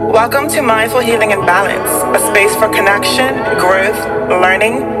Welcome to Mindful Healing and Balance, a space for connection, growth,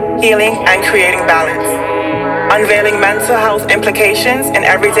 learning, healing, and creating balance. Unveiling mental health implications in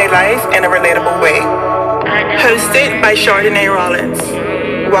everyday life in a relatable way. Hosted by Chardonnay Rollins.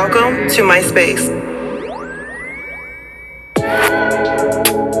 Welcome to my space.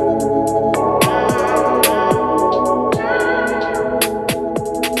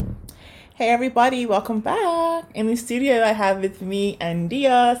 Hey everybody, welcome back. In the studio I have with me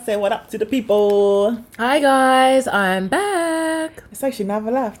Andia. Say what up to the people. Hi guys, I'm back. It's like she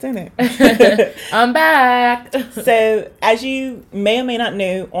never left, isn't it? I'm back. So as you may or may not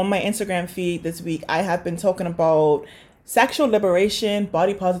know, on my Instagram feed this week I have been talking about sexual liberation,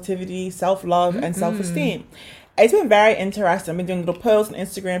 body positivity, self-love, and self-esteem. It's been very interesting. I've been doing little posts on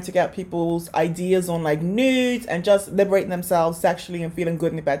Instagram to get people's ideas on like nudes and just liberating themselves sexually and feeling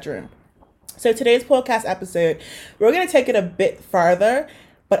good in the bedroom. So today's podcast episode, we're going to take it a bit further,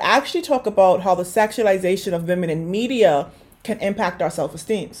 but actually talk about how the sexualization of women in media can impact our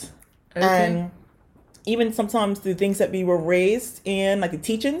self-esteems. Okay. And even sometimes the things that we were raised in, like the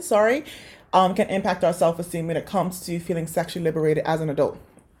teachings, can impact our self-esteem when it comes to feeling sexually liberated as an adult.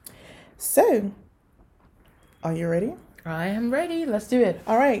 So, are you ready? I am ready. Let's do it.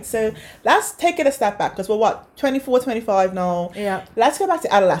 All right, so let's take it a step back because we're 24, 25 now. Yeah. Let's go back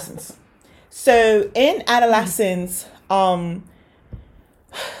to adolescence. So in adolescence, how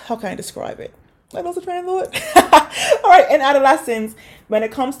can I describe it? I lost a train of thought. All right, in adolescence, when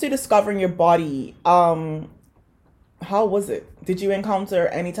it comes to discovering your body, how was it? Did you encounter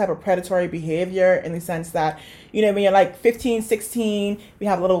any type of predatory behavior in the sense that, when you're like 15, 16, we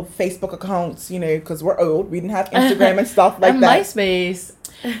have little Facebook accounts, because we're old. We didn't have Instagram and stuff like and that. MySpace.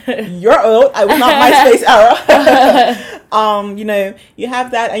 You're old. I was not MySpace era. You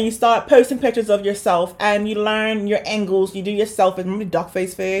have that and you start posting pictures of yourself and you learn your angles. You do yourself. Remember the duck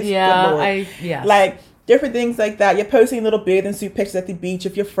face? Yeah, Like different things like that. You're posting little bathing suit pictures at the beach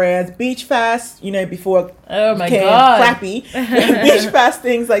of your friends. Beach fest, before oh my became god, crappy. Beach fest,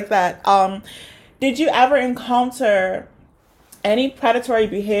 things like that. Did you ever encounter any predatory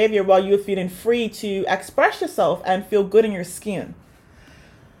behavior while you were feeling free to express yourself and feel good in your skin?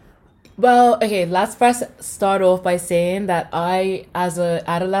 Well, okay, let's first start off by saying that I, as an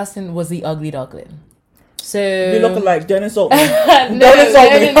adolescent, was the ugly duckling. So we look alike. Don't insult me. No,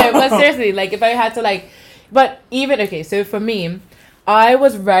 but seriously, like if I had to but even, okay, so for me, I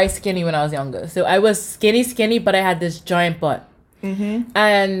was very skinny when I was younger. So I was skinny, but I had this giant butt. Mm-hmm.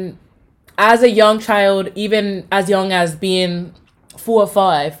 And as a young child, even as young as being 4 or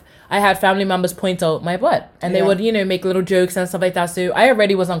 5, I had family members point out my butt and they would, make little jokes and stuff like that. So I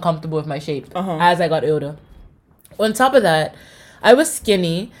already was uncomfortable with my shape as I got older. On top of that, I was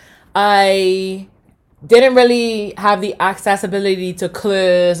skinny. I didn't really have the accessibility to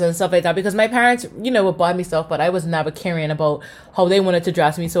clothes and stuff like that because my parents, would buy me stuff, but I was never caring about how they wanted to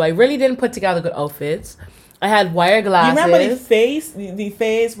dress me. So I really didn't put together good outfits. I had wire glasses. You remember the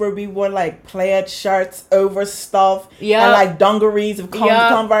phase where we wore like plaid shirts over stuff and like dungarees of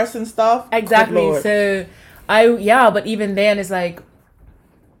Converse and stuff? Exactly. So but even then it's like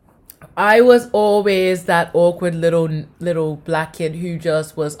I was always that awkward little black kid who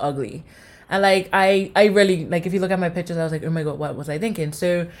just was ugly. And like I really, like if you look at my pictures, I was like, oh my god, what was I thinking?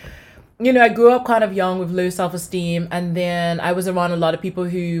 So I grew up kind of young with low self-esteem, and then I was around a lot of people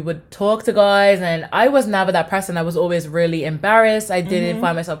who would talk to guys, and I was never that person. I was always really embarrassed. I didn't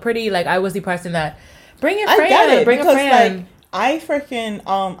find myself pretty. Like I was the person that bring a friend. I get it, bring because a friend. Like I freaking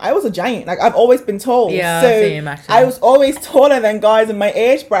I was a giant. Like I've always been tall. Yeah, so same actually. I was always taller than guys in my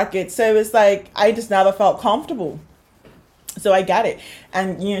age bracket. So it's like I just never felt comfortable. So I got it.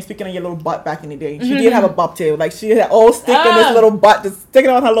 And, speaking of your little butt back in the day, she did have a bobtail. Like, she had all stick in this little butt, just sticking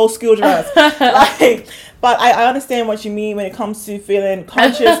on her little school dress. But I understand what you mean when it comes to feeling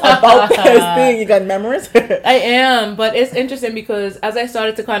conscious about this thing. You got memories? I am. But it's interesting because as I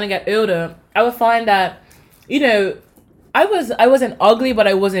started to kind of get older, I would find that, I wasn't ugly, but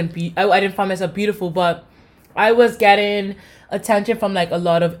I didn't find myself beautiful, but I was getting attention from, like, a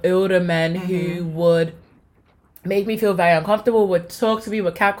lot of older men who would make me feel very uncomfortable, would talk to me,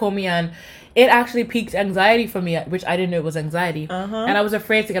 would catcall me, and it actually piqued anxiety for me, which I didn't know was anxiety. And I was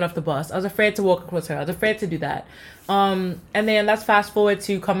afraid to get off the bus. I was afraid to walk across her. I was afraid to do that. And then let's fast forward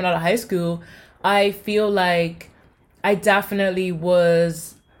to coming out of high school. I feel like I definitely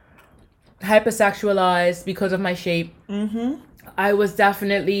was hypersexualized because of my shape. I was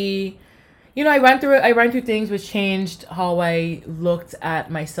definitely, you know, I ran through things which changed how I looked at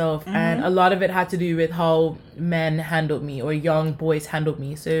myself, and a lot of it had to do with how men handled me or young boys handled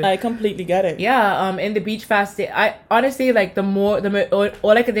me. So I completely get it. yeah, in the beach fast day, I honestly like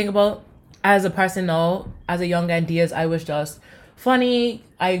all I could think about as a person now, as a young Andy, is I was just funny.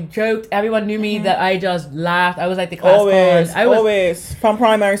 I joked. Everyone knew me that I just laughed. I was like the class Always, clown. I was always from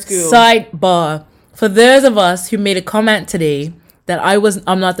primary school. Sidebar: for those of us who made a comment today that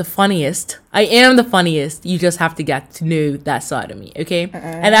I'm not the funniest. I am the funniest. You just have to get to know that side of me, okay?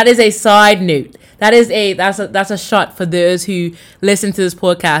 And that is a side note. That's a shot for those who listen to this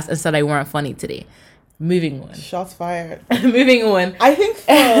podcast and said I weren't funny today. Moving on. Shots fired. Moving on. I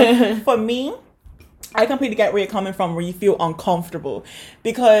think for me, I completely get where you're coming from, where you feel uncomfortable,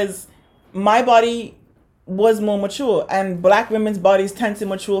 because my body was more mature, and black women's bodies tend to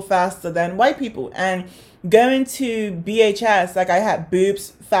mature faster than white people. And going to BHS, like I had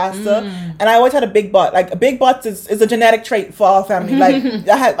boobs faster, and I always had a big butt. Like a big butt is a genetic trait for our family. Like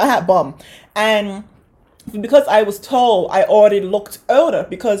I had bum, and because I was told, I already looked older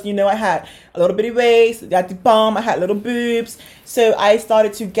because, you know, I had a little bitty waist, I had the bum, I had little boobs, so I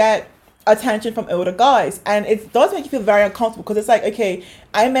started to get attention from older guys, and it does make you feel very uncomfortable, because it's like, okay,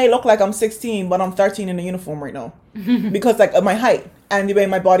 I may look like I'm 16, but I'm 13 in a uniform right now because like of my height and the way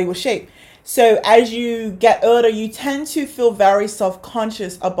my body was shaped. So as you get older, you tend to feel very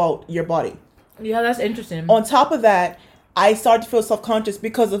self-conscious about your body. Yeah, that's interesting. On top of that, I started to feel self-conscious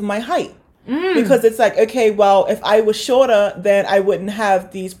because of my height. Because it's like, okay, well, if I was shorter, then I wouldn't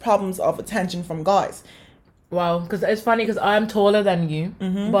have these problems of attention from guys. Wow, because it's funny because I'm taller than you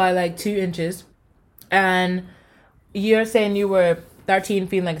by like 2 inches, and you're saying you were 13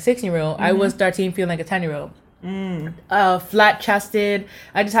 feeling like a 16-year-old. I was 13 feeling like a 10-year-old. Flat chested.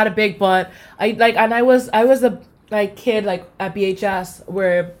 I just had a big butt. I was a like kid like at BHS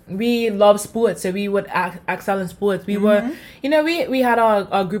where we loved sports, so we would excel in sports. We were, you know, we had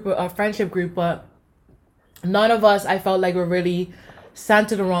our friendship group, but none of us, I felt like, were really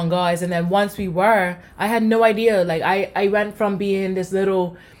centered around guys. And then once we were, I had no idea. Like I went from being this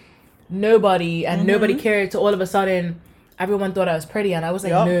little nobody and nobody cared to all of a sudden everyone thought I was pretty, and I was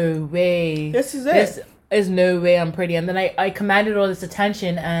like, no way. This is it. This is no way I'm pretty. And then I commanded all this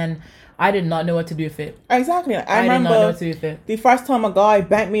attention, and I did not know what to do with it. Exactly. I remember did not know what to do with it. The first time a guy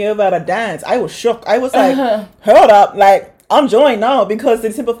bent me over at a dance, I was shook. I was like, hold up, like I'm joined now, because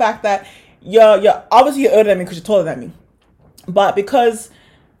the simple fact that you're obviously you're older than me because you're taller than me. But because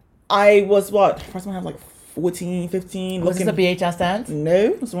I was first time I was like 14, 15. Was this a BHS dance? No,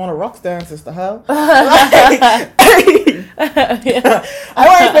 it was one of Rock's dances, the hell. Yeah. I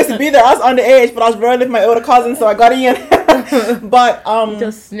wasn't supposed to be there. I was underage, but I was rolling with my older cousin, so I got in. But you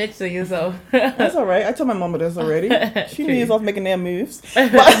just snitched on yourself. That's all right. I told my mama this already. She knew herself making their moves.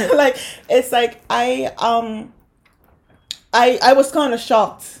 But like, it's like I was kind of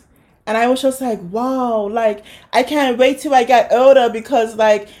shocked. And I was just like, wow, like, I can't wait till I get older, because,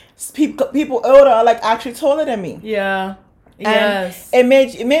 like, people older are, like, actually taller than me. Yeah. And yes. it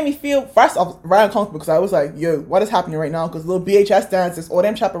made me feel, first off, very uncomfortable, because I was like, yo, what is happening right now? Because little BHS dances, all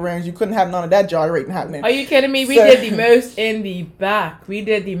them chaperones, you couldn't have none of that gyrating happening. Are you kidding me? We did the most in the back. In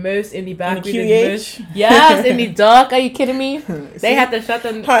the QEH? Yes, in the dark. Are you kidding me? They had to shut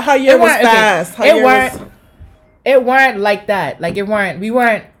them. Her year was fast. It weren't like that. Like, we weren't,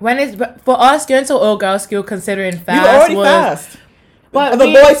 for us, going to all girls school considering fast. You were already fast. But the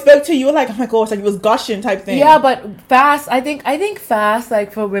boy spoke to you, like, oh my gosh, like it was gushing type thing. Yeah, but fast, I think fast,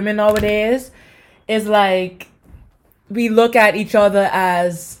 like, for women nowadays, is like, we look at each other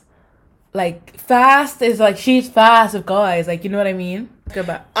as, like, fast is like, she's fast with guys. Like, you know what I mean?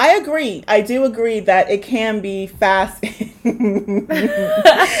 Goodbye. I agree. I do agree that it can be fast. I'm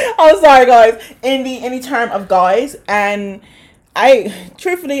sorry, guys. In the term of guys, and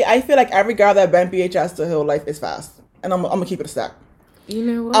truthfully, I feel like every girl that bent BHS to her life is fast, and I'm gonna keep it a stack. You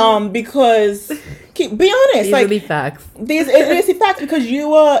know what? Because be honest, these like are the facts. It's the facts, because you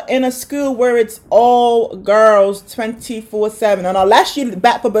were in a school where it's all girls 24/7, and unless you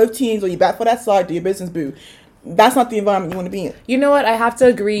bat for both teams or you bat for that side, do your business, boo. That's not the environment you want to be in. You know what? I have to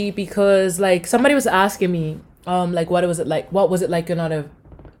agree, because like somebody was asking me, like what was it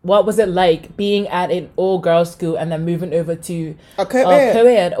like being at an all girls school and then moving over to a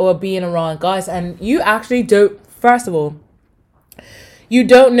co-ed, or being around guys, and you actually don't. First of all, you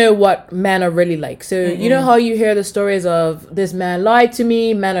don't know what men are really like. So you know how you hear the stories of this man lied to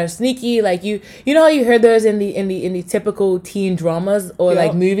me, men are sneaky, like you know how you hear those in the typical teen dramas or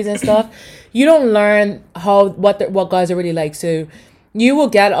like movies and stuff. You don't learn what guys are really like. So you will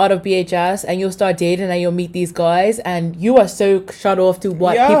get out of BHS and you'll start dating and you'll meet these guys and you are so shut off to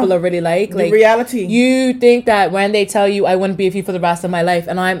what people are really like. The reality. You think that when they tell you I wouldn't be with you for the rest of my life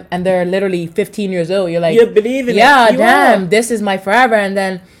and they're literally 15 years old, you're like, you believe in it. Yeah, damn, this is my forever. And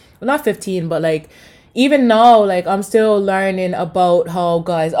then, well, not 15, but like, even now, like, I'm still learning about how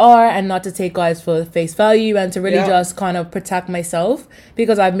guys are and not to take guys for face value and to really just kind of protect myself,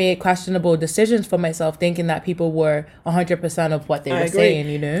 because I've made questionable decisions for myself thinking that people were 100% of what they were saying,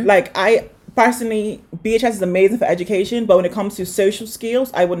 you know? Like, I personally, BHS is amazing for education, but when it comes to social skills,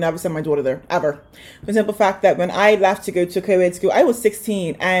 I would never send my daughter there, ever. For the simple fact that when I left to go to a co-ed school, I was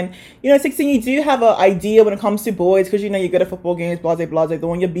 16. And, 16, you do have an idea when it comes to boys, because, you go to football games, blah, blah, blah, they're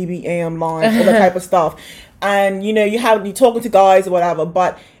on your BBM line, all that type of stuff. And, you're talking to guys or whatever,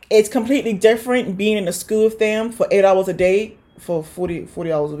 but it's completely different being in a school with them for 8 hours a day for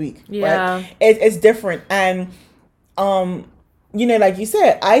 40 hours a week. Yeah. Right? It's different. And, like you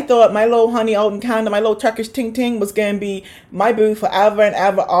said, I thought my little honey out in Canada, my little Turkish ting ting was going to be my boo forever and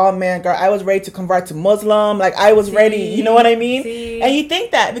ever. Oh, man, girl, I was ready to convert to Muslim. Like, I was ready. You know what I mean? And you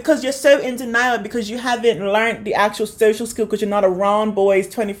think that because you're so in denial, because you haven't learned the actual social skill, because you're not around boys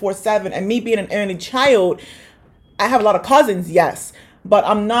 24/7. And me being an only child, I have a lot of cousins, yes. But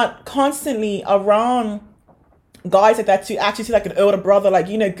I'm not constantly around guys like that to actually see like an older brother, like,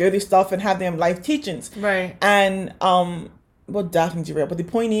 go through stuff and have them life teachings. Right. And, well, definitely derail. But the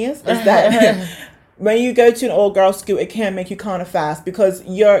point is that when you go to an all-girls school, it can make you kind of fast because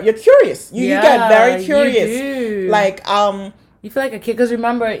you're curious. You get very curious. You do. Like, you feel like a kid, because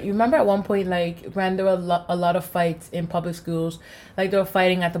remember at one point, like, when there were a lot of fights in public schools, like they were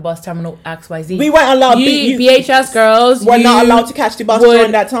fighting at the bus terminal XYZ. We weren't allowed. BHS girls were not allowed to catch the bus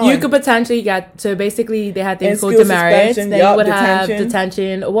during that time. You could potentially get, so basically they had things called demerits. Then you would have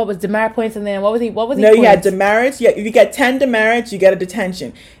detention. What was demerit points, and then what was he? No, points? You had demerits. Yeah, if you get 10 demerits, you get a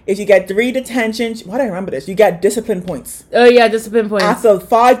detention. If you get 3 detentions, why do I remember this? You get discipline points. Oh yeah, discipline points. After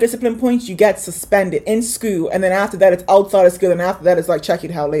 5 discipline points, you get suspended in school, and then after that, it's outside of school, and after that, it's like check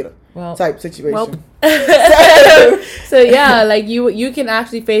it out later. Type situation. So yeah, like you can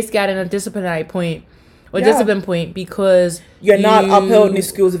actually face getting a disciplinary point or discipline point because you're not upholding the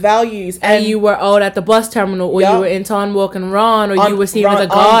school's values, and you were out at the bus terminal, or you were in town walking around, or you were seen with a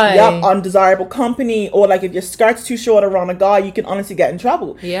guy. Undesirable company, or like if your skirt's too short around a guy, you can honestly get in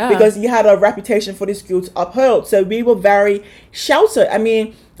trouble. Yeah, because you had a reputation for the school to uphold. So we were very sheltered. I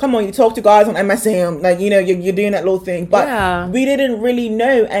mean, come on, you talk to guys on MSM, like, you're doing that little thing. But we didn't really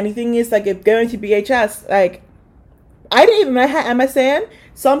know. And the thing is, like, if going to BHS, like, I didn't even know I had MSN.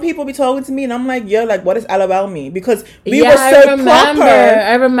 Some people be talking to me, and I'm like, yo, like, what does LOL mean? Because we were so proper.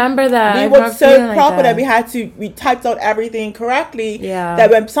 I remember that. We were so proper that we typed out everything correctly. Yeah.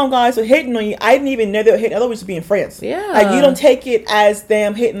 That when some guys were hitting on you, I didn't even know they were hitting. I thought we were being friends. Yeah. Like, you don't take it as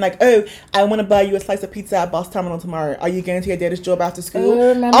them hitting, like, oh, I want to buy you a slice of pizza at bus terminal tomorrow. Are you going to your dad's job after school?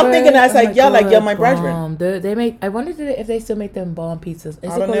 I'm thinking that's like, yeah, like, you're my brethren. They make. I wondered if they still make them bomb pizzas. Is it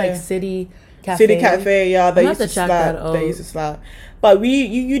called like City Cafe? City Cafe, yeah. They used to slap. They used to slap. But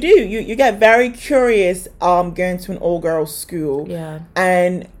you get very curious going to an all-girls school. Yeah.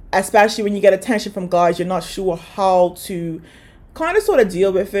 And especially when you get attention from guys, you're not sure how to kind of sort of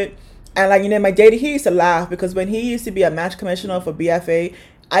deal with it. And like, my daddy, he used to laugh because when he used to be a match commissioner for BFA,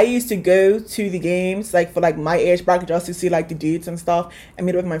 I used to go to the games, like, for, like, my age bracket just to see, like, the dudes and stuff and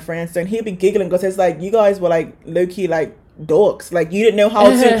meet up with my friends. And he'd be giggling because it's like, you guys were, like, low-key, like, dorks. Like, you didn't know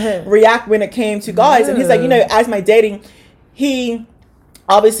how to react when it came to guys. And he's like, as my dating, he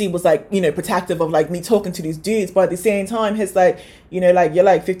obviously was like, protective of like me talking to these dudes, but at the same time he's like, like, you're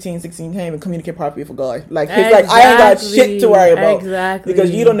like 15, 16, can't even communicate properly with a guy. Like, he's like, I ain't got shit to worry about. Exactly.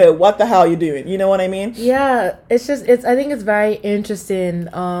 Because you don't know what the hell you're doing. You know what I mean? Yeah. I think it's very interesting.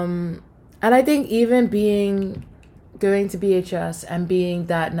 And I think even going to BHS and being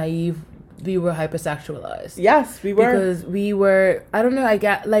that naive, we were hypersexualized. Yes, we were. Because we were, I don't know, I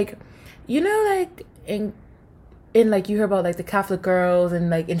got like, like in like you hear about like the Catholic girls and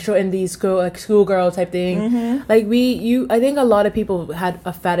like in these schoolgirl type thing. Mm-hmm. Like I think a lot of people had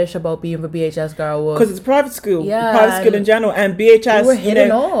a fetish about being a BHS girl because it's private school. Yeah, private school in general, and BHS. We were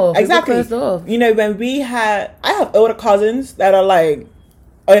hidden off. Exactly. When I have older cousins that are like,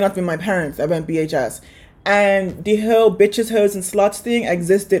 not been my parents that went BHS. And the whole bitches, hoes, and sluts thing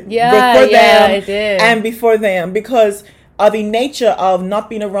existed before them it did. And before them, because of the nature of not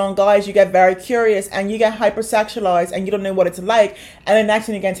being around guys, you get very curious and you get hypersexualized and you don't know what it's like, and then next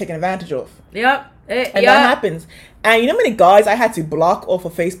thing you're getting taken advantage of. Yep. That happens. And you know how many guys I had to block off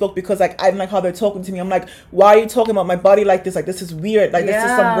of Facebook because like I didn't like how they're talking to me. I'm like, why are you talking about my body like this? Like, this is weird. Like, this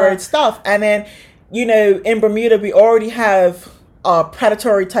is some weird stuff. And then, in Bermuda we already have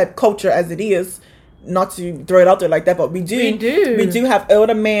predatory type culture as it is. Not to throw it out there like that, but we do have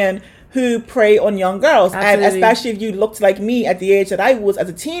older men who prey on young girls. Absolutely. And especially if you looked like me at the age that I was as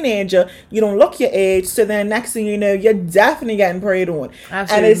a teenager, you don't look your age, so then next thing you know, you're definitely getting preyed on.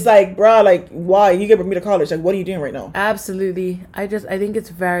 Absolutely. And it's like, bro, like, why? You get me to college, like, what are you doing right now? Absolutely. I think it's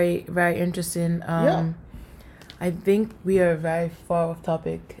very, very interesting. I think we are very far off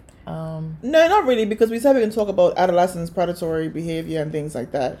topic. No, not really, because we said we can talk about adolescents, predatory behavior and things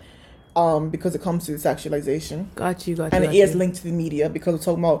like that. Because it comes to sexualization. Got you. And it is linked to the media because we're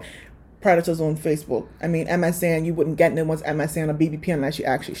talking about predators on Facebook. I mean, MSN, you wouldn't get no one's MSN or BBP unless you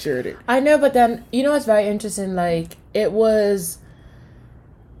actually shared it. I know, but then, you know what's very interesting? Like, it was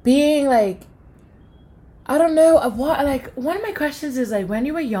being like, I don't know, one of my questions is like, when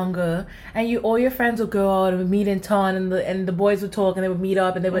you were younger and all your friends would go out and would meet in town and the boys would talk and they would meet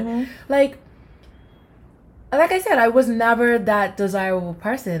up and they would, like I said, I was never that desirable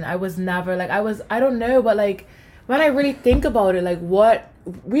person. I was never, like, I don't know, but, like, when I really think about it, like,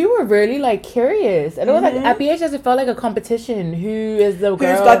 we were really, like, curious. And it was, like, at BHS, it felt like a competition. Who is the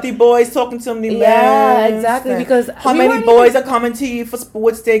girl? Who's got the boys talking to them? Yeah, exactly, because how many boys are coming to you for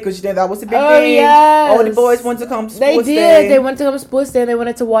sports day? Because, you know, that was the big thing. Yes. All the boys wanted to come to sports day. They did. They wanted to come to sports day, and they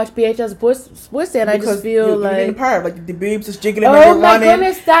wanted to watch BHS sports day, and because I just feel like... You're in the park, like, the boobs is jiggling when you're running. Oh, my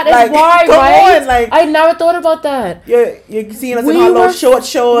goodness, that is like, why, right? On, like, I never thought about that. You're seeing us in our little short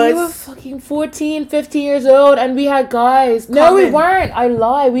shorts. We were fucking 14, 15 years old, and we had guys. No, we weren't. I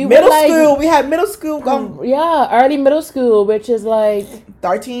lie. We were school, we had middle school. Early middle school, which is like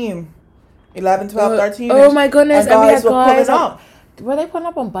 13, 11, 12, 13. Oh my goodness! And guys were pulling up. Were they pulling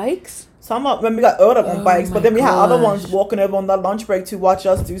up on bikes? Some up when we got older on bikes, but then we had other ones walking over on the lunch break to watch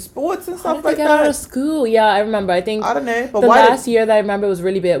us do sports and stuff like that. Out of school, yeah, I remember. I don't know, but the last year that I remember was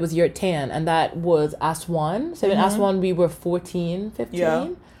really big. It was year 10, and that was S1. So in S1 we were 14, 15. Yeah.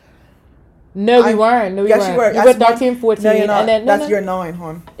 No, we weren't. No, we weren't. You were 13, 14. No, you're not. And then, that's year 9,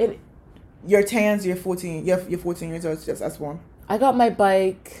 hon. Your 10's year 14. You're 14 years old. It's just S1. I got my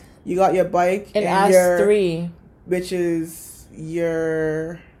bike. You got your bike in S3. Which is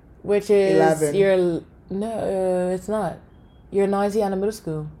year... Which is 11. Year... No, it's not. You're 9's the end of middle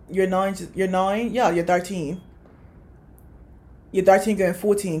school. You're 9? Yeah, you're 13. You're 13 going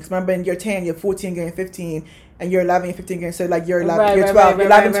 14. Because remember, in year 10, you're 14 going 15. And you're 11 and 15 going, so like you're 11, you're 12, you're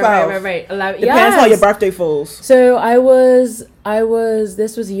 11, 12. Right. 11, depends how your birthday falls. So I was,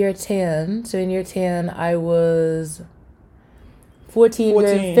 this was year 10. So in year 10, I was 14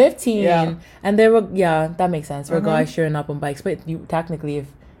 going 15. Yeah. And there were, that makes sense. There were guys showing up on bikes. But you technically, if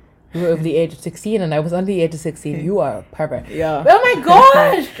you were over the age of 16 and I was under the age of 16, you are a pervert. Yeah. Oh my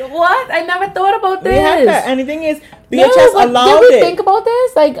gosh. What? I never thought about this. We had that. And the thing is, BHS allowed it. Did we think about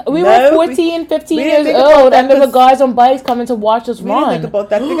this? Like, we were 14, 15 years old and there were guys on bikes coming to watch us run. We didn't think about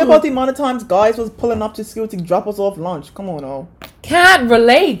that. Think about the amount of times guys was pulling up to school to drop us off lunch. Come on, oh. Can't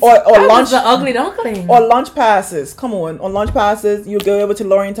relate. Or lunch. The ugly duckling. Or lunch passes. Come on. On lunch passes, you go over to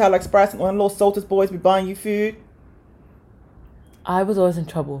Lorienthal Express and one of those Salters boys be buying you food. I was always in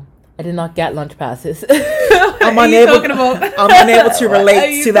trouble. I did not get lunch passes. I'm unable to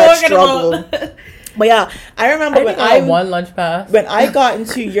relate to that struggle. But yeah, I remember when I won lunch pass. When I got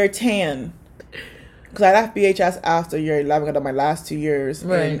into year 10, because I left BHS after year 11, I got my last 2 years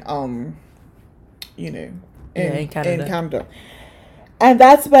in Canada. And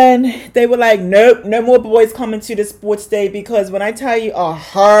that's when they were like, nope, no more boys coming to the sports day, because when I tell you a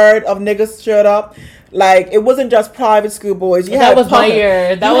herd of niggas showed up, like, it wasn't just private school boys. That was my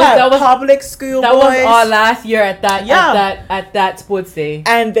year. That was public school boys. That was our last year at that sports day.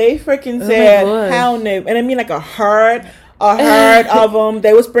 And they freaking said, hell no. And I mean, like, a herd of them.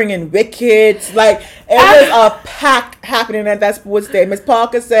 They was bringing wickets. Like, it was a pack happening at that sports day. Miss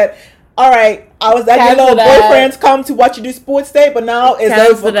Parker said, all right, I was letting your little boyfriends come to watch you do sports day, but now it's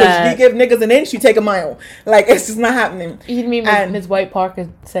over because you give niggas an inch, you take a mile. Like, it's just not happening. You mean Ms. White Parker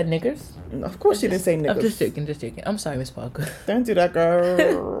said niggers? Of course she didn't say niggas. I'm just joking. I'm sorry, Miss Parker. Don't do that,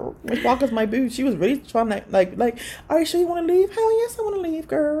 girl. Miss Parker's my boo. She was really trying to, like, are you sure you want to leave? Hell yes, I want to leave,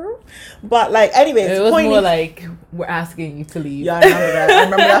 girl. But, like, anyways. It was more like, we're asking you to leave. Yeah, I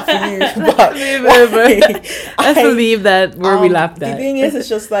remember that for you. But let's leave that where we laughed at. The thing is, it's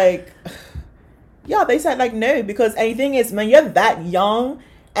just like, yeah, they said, like, no. Because anything is, man, you're that young.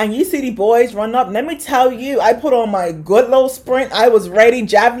 And you see the boys run up. Let me tell you, I put on my good little sprint. I was ready,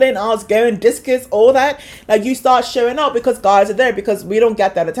 javelin. I was going discus, all that. Like, you start showing up because guys are there, because we don't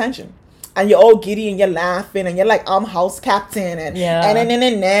get that attention. And you're all giddy and you're laughing and you're like, I'm house captain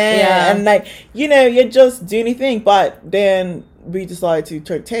and like, you know, you're just doing anything. But then we decided to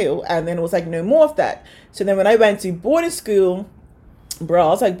turn tail, and then it was like no more of that. So then when I went to boarding school, Bro, I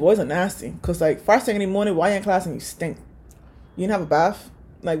was like, boys are nasty. Because, like, first thing in the morning, why you in class and you stink? You didn't have a bath?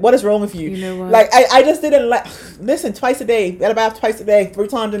 Like, what is wrong with you? You know what? Like, I just didn't like... Listen, twice a day. Had a bath twice a day. 3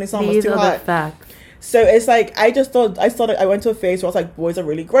 times in the summer was too hot. These are the facts. So it's like, I went to a phase where I was like, boys are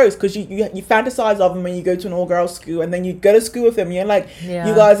really gross. Because you fantasize of them when you go to an all-girls school. And then you go to school with them. And you're like, you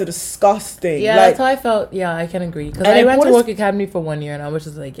guys are disgusting. Yeah, like, that's how I felt. Yeah, I can agree. Because I went to work academy for 1 year. And I was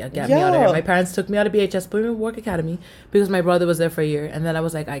just like, get me out of here. My parents took me out of BHS, put me in work academy. Because my brother was there for a year. And then I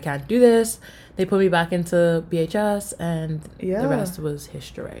was like, I can't do this. They put me back into BHS. And the rest was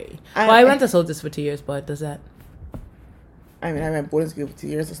history. I went to Soltis for 2 years. But does that... I mean, I went boarding school for 2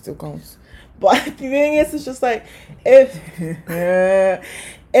 years. It still counts. But the thing is, it's just like, it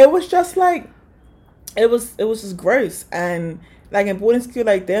was just like, it was just gross. And like in boarding school,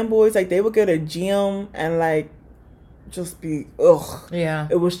 like them boys, like they would go to gym and like just be, ugh. Yeah.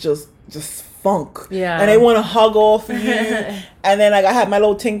 It was just funk. Yeah. And they want to hug off of you. And then like I had my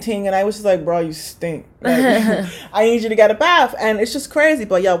little ting and I was just like, bro, you stink. Like, I need you to get a bath. And it's just crazy.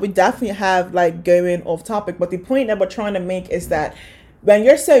 But yeah, we definitely have like going off topic. But the point that we're trying to make is that when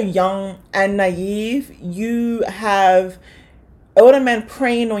you're so young and naive, you have older men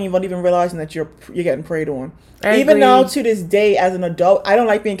preying on you without even realizing that you're getting preyed on. Even now, to this day, as an adult, I don't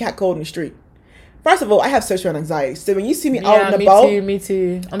like being catcalled in the street. First of all, I have social anxiety. So when you see me out and about, me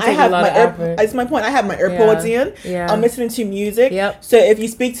too. I'm I taking have a lot of effort. It's my point. I have my AirPods in. Yeah. I'm listening to music. Yep. So if you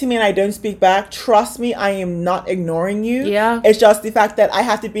speak to me and I don't speak back, trust me, I am not ignoring you. Yeah. It's just the fact that I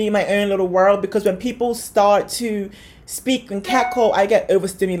have to be in my own little world, because when people start to speak and catcall, I get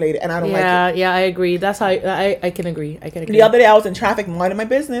overstimulated and I don't like it. Yeah, I agree. That's how I can agree. The other day I was in traffic minding my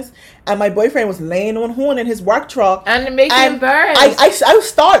business and my boyfriend was laying on horn in his work truck. And it makes you embarrassed. I was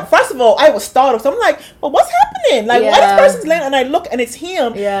startled. First of all, I was startled. So I'm like, well, what's happening? Like, why this person's laying? And I look and it's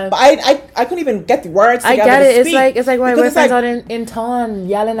him. Yeah. But I couldn't even get the words together. I get it. To speak. It's like my boyfriend's out in town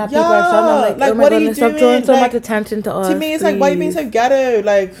yelling at people or something. I'm like, oh my what goodness, stop drawing so much attention to us. To me, it's like, why are you being so ghetto?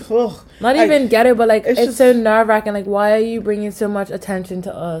 Like, ugh. Not even ghetto, but like it's so nerve-wracking. Like, why are you bringing so much attention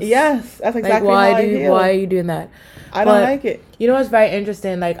to us? Yes, that's exactly like, how I feel. why are you doing that? I don't like it. You know what's very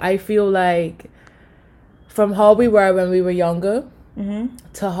interesting? Like, I feel like from how we were when we were younger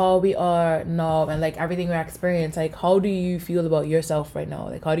to how we are now, and like everything we experience, like how do you feel about yourself right now?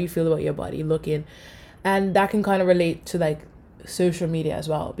 Like, how do you feel about your body looking? And that can kind of relate to like social media as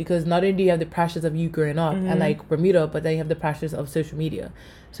well, because not only do you have the pressures of you growing up and like Bermuda, but then you have the pressures of social media.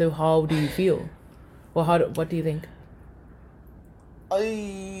 So how do you feel? Well, what do you think? I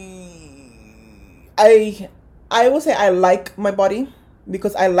would say I like my body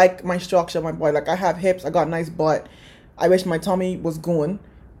because I like my structure of my body. Like, I have hips, I got a nice butt. I wish my tummy was going,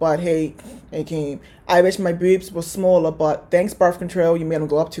 but hey, it came. I wish my boobs were smaller, but thanks birth control, you made them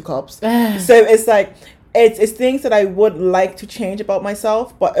go up 2 cups. So it's like, it's things that I would like to change about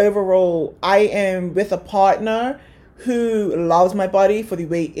myself, but overall, I am with a partner who loves my body for the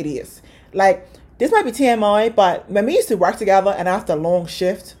way it is. Like, this might be TMI, but when we used to work together and after a long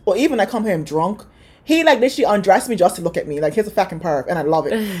shift, or even I come home drunk, he like literally undressed me just to look at me. Like, he's a fucking perv, and I love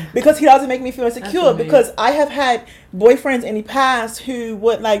it because he doesn't make me feel insecure. Because I have had boyfriends in the past who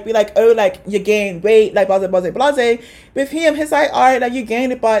would like be like, oh, like you gained weight, like blase. With him, he's like, all right, like you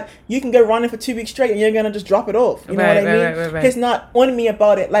gained it, but you can go running for 2 weeks straight and you're gonna just drop it off. You know what I mean? Right. He's not on me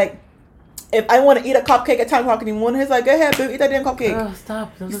about it. Like, if I want to eat a cupcake at 10 o'clock in the morning, he's like, go ahead, boo, eat that damn cupcake. Oh,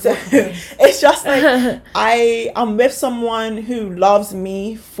 stop. So, it's just like, I'm with someone who loves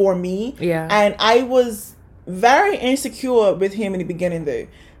me for me. Yeah. And I was very insecure with him in the beginning, though,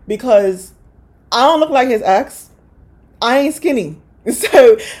 because I don't look like his ex. I ain't skinny.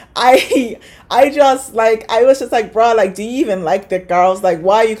 So I just like, I was just like, bro, like, do you even like the girls? Like,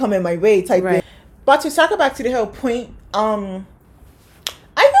 why are you coming my way type thing? But to circle back to the whole point,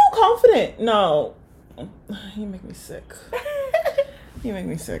 I feel confident. No. You make me sick. You make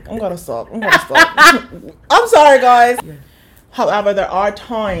me sick. I'm gonna stop. I'm sorry, guys. Yeah. However, there are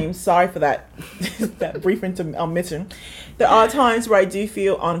times, sorry for that that brief omission. There are times where I do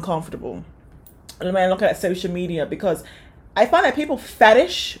feel uncomfortable when I look at social media, because I find that people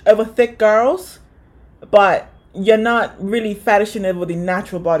fetish over thick girls, but you're not really fetishing over the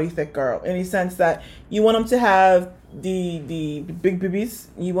natural body thick girl, in the sense that you want them to have the big boobies,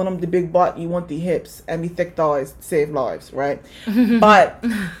 you want them the big butt, you want the hips and the thick thighs to save lives, right? But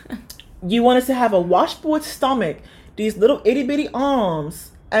you want us to have a washboard stomach, these little itty bitty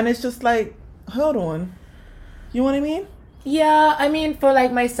arms, and it's just like, hold on, you know what I mean? Yeah, I mean, for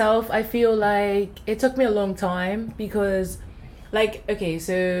like myself, I feel like it took me a long time, because like, okay,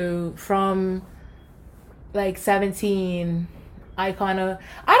 so from like 17, I don't know, when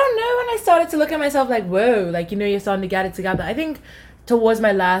I started to look at myself like, whoa, like, you know, you're starting to get it together. I think towards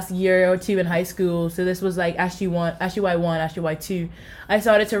my last year or two in high school, so this was like Ashley Y1, Ashley Y2, I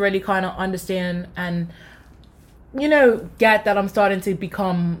started to really kind of understand and, you know, get that I'm starting to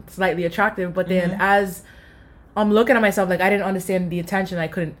become slightly attractive. But then as I'm looking at myself, like, I didn't understand the attention. I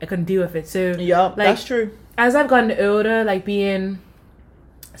couldn't deal with it. So yeah, like, that's true. As I've gotten older, like being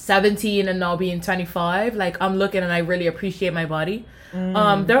 17 and now being 25, like, I'm looking and I really appreciate my body.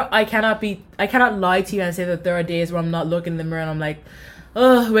 I cannot lie to you and say that there are days where I'm not looking in the mirror and I'm like,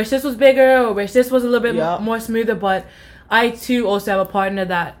 oh, wish this was bigger, or wish this was a little bit more smoother. But I too also have a partner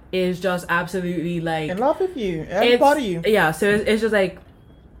that is just absolutely like in love with you, everybody you. Yeah, so it's just like,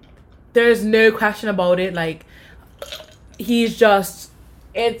 there's no question about it. Like, he's just,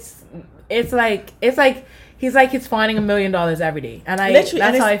 it's like he's finding $1 million every day, and literally,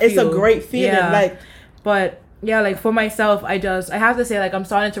 that's how I feel. It's a great feeling. Yeah. Like, but yeah, like for myself, I have to say, like, I'm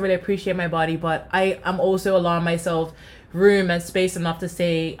starting to really appreciate my body, but I'm also allowing myself room and space enough to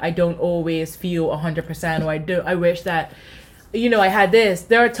say I don't always feel 100%, or I wish that, you know, I had this.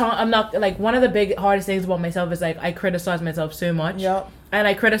 There are times I'm not, like, one of the big hardest things about myself is like I criticize myself so much. Yep. And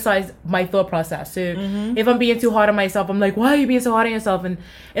I criticize my thought process. So if I'm being too hard on myself, I'm like, why are you being so hard on yourself? And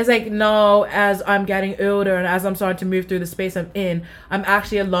it's like, no, as I'm getting older and as I'm starting to move through the space I'm in, I'm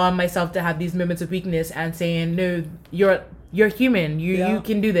actually allowing myself to have these moments of weakness and saying, no, you're human. You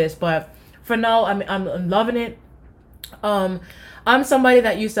can do this. But for now, I'm loving it. I'm somebody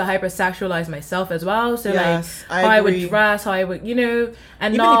that used to hypersexualize myself as well. So yes, like how I would dress, how I would, you know,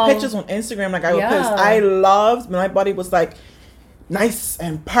 and even now the pictures on Instagram, like I would post. I loved when my body was like nice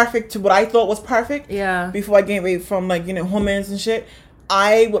and perfect to what I thought was perfect. Yeah. Before I gained weight from, like, you know, hormones and shit,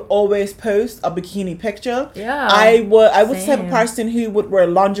 I would always post a bikini picture. Yeah. I was the type of person who would wear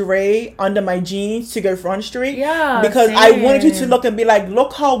lingerie under my jeans to go front street. Yeah. Because I wanted you to look and be like,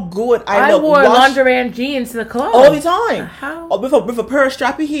 look how good I look. I wore lingerie and jeans to the club all the time. How? With a pair of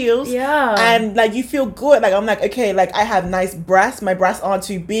strappy heels. Yeah. And like you feel good. Like I'm like, okay, like I have nice breasts. My breasts aren't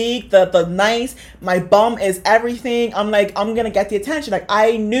too big. The nice. My bum is everything. I'm like, I'm gonna get the attention. Like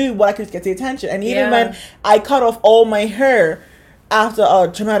I knew what I could get the attention. And even when I cut off all my hair after a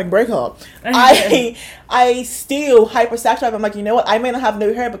traumatic breakup, I still hypersexualize. I'm like, you know what? I may not have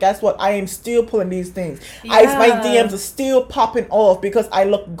no hair, but guess what? I am still pulling these things. My DMs are still popping off because I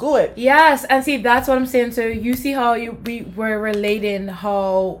look good. Yes, and see, that's what I'm saying. So you see how we were relating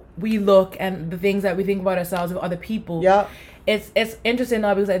how we look and the things that we think about ourselves with other people. Yeah. It's interesting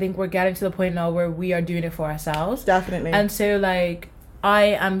now because I think we're getting to the point now where we are doing it for ourselves. Definitely. And so like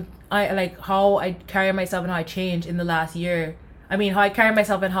I like how I carry myself and how I change in the last year. I mean, how I carry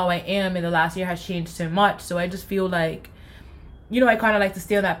myself and how I am in the last year has changed so much. So I just feel like, you know, I kind of like to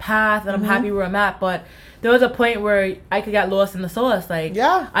stay on that path, and I'm happy where I'm at. But there was a point where I could get lost in the sauce. Like,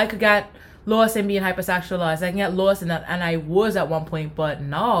 I could get lost in being hypersexualized. I can get lost in that, and I was at one point. But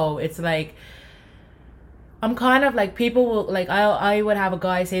no, it's like, I'm kind of like, people will, like, I would have a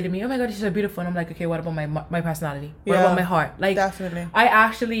guy say to me, oh my God, you're so beautiful. And I'm like, okay, what about my personality? What about my heart? Like, definitely. I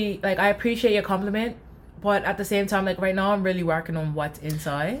actually, like, I appreciate your compliment. But at the same time, like right now, I'm really working on what's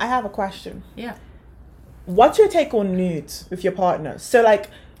inside. I have a question. Yeah. What's your take on nudes with your partner? So like,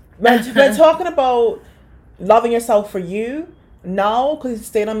 when talking about loving yourself for you now, because it's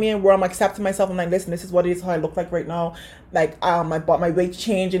staying on me and where I'm accepting myself, I'm like, listen, this is what it is, how I look like right now. Like, my weight's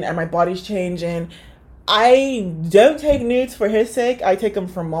changing and my body's changing. I don't take nudes for his sake. I take them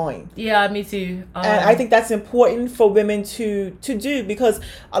for mine. Yeah, me too. And I think that's important for women to do, because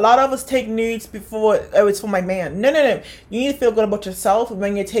a lot of us take nudes before, oh, it's for my man. No. You need to feel good about yourself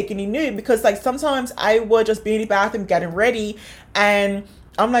when you're taking a nude, because like sometimes I would just be in the bathroom getting ready and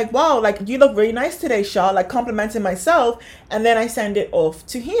I'm like, wow, like you look really nice today, Shaw, like complimenting myself, and then I send it off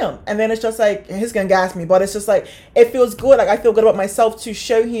to him, and then it's just like, he's gonna gas me, but it's just like, it feels good, like I feel good about myself to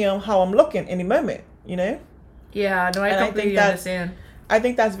show him how I'm looking in the moment. You know? Yeah, no, I completely understand. I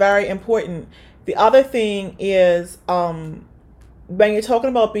think that's very important. The other thing is, when you're talking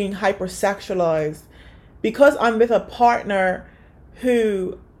about being hypersexualized, because I'm with a partner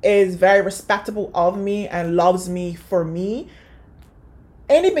who is very respectable of me and loves me for me,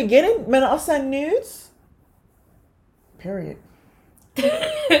 in the beginning, when I send nudes, period.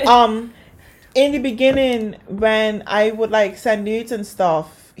 In the beginning, when I would like send nudes and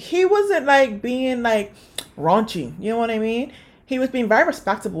stuff, he wasn't like being like raunchy, you know what I mean? He was being very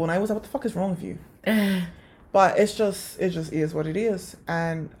respectable, and I was like, what the fuck is wrong with you? But it just is what it is.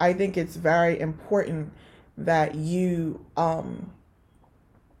 And I think it's very important that you fucking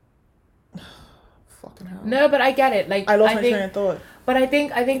hell. No, but I get it. Like, I lost my train of thought. But I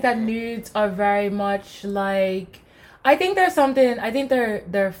think that nudes are very much like, I think there's something. I think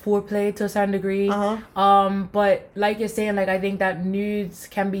they're foreplay to a certain degree. But like you're saying, like I think that nudes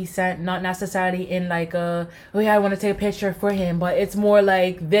can be sent not necessarily in like a oh yeah I want to take a picture for him, but it's more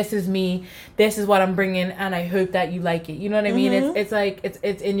like this is me, this is what I'm bringing, and I hope that you like it. You know what I mean? It's like it's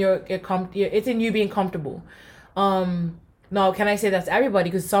in it's in you being comfortable. No, can I say that's everybody?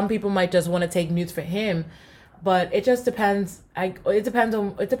 Because some people might just want to take nudes for him, but it just depends. It depends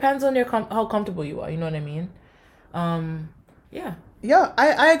on your how comfortable you are. You know what I mean? Yeah,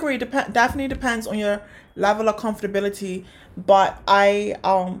 I agree. Definitely depends on your level of comfortability. But I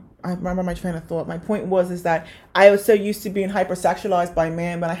remember my train of thought. My point is that I was so used to being hypersexualized by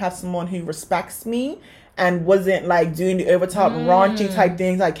men. When I have someone who respects me and wasn't like doing the overtop raunchy type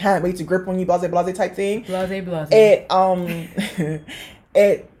things, like can't wait to grip on you, blase blase type thing. Blase blase.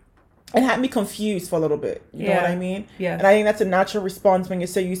 It had me confused for a little bit. You know what I mean? Yeah. And I think that's a natural response when you're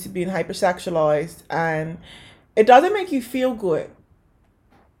so used to being hypersexualized, and it doesn't make you feel good.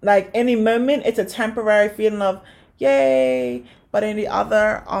 Like in the moment, it's a temporary feeling of yay, but in the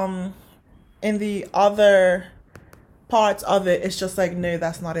other parts of it, it's just like no,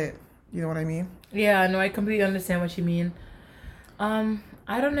 that's not it. You know what I mean? Yeah, no, I completely understand what you mean. I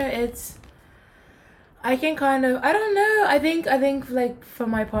don't know. I can kind of. I don't know. I think like for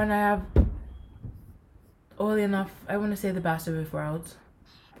my partner, I have oddly enough. I want to say the best of both worlds.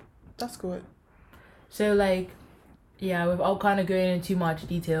 That's good. So like. Yeah, without kind of going into too much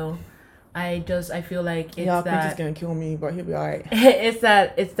detail, I feel like it's I think he's gonna kill me, but he'll be alright. It's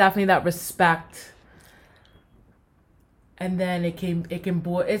definitely that respect, and then it can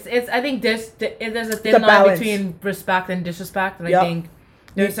bore. It's I think there's a thin line between respect and disrespect, and I think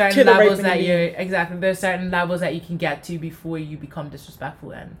there's certain levels there's certain levels that you can get to before you become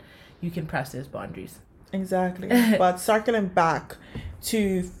disrespectful, and you can press those boundaries. Exactly. But circling back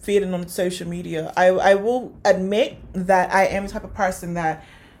to feeling on social media, I will admit that I am the type of person that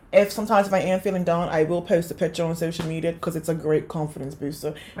if I am feeling down, I will post a picture on social media because it's a great confidence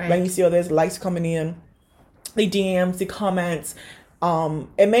booster. Right. When you see all those likes coming in, the DMs, the comments,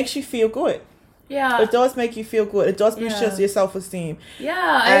 it makes you feel good. Yeah. It does make you feel good. It does boost your self-esteem.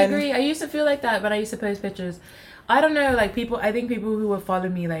 Yeah, I agree. I used to feel like that when I used to post pictures. I don't know, like I think people who would follow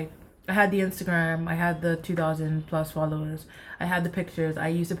me, like I had the Instagram, I had the 2,000 plus followers, I had the pictures, I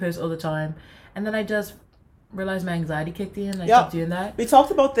used to post all the time, and then I just realized my anxiety kicked in and I stopped doing that. We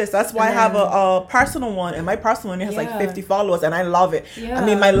talked about this. That's why I have a personal one, and my personal one has like 50 followers, and I love it. Yeah. I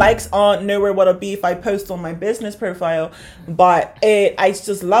mean, my likes aren't nowhere what it'll be if I post on my business profile, but I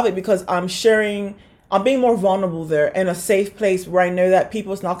just love it because I'm sharing. I'm being more vulnerable there in a safe place where I know that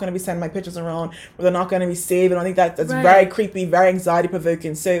people's not going to be sending my pictures around, where they're not going to be saved. And I think that's very creepy, very anxiety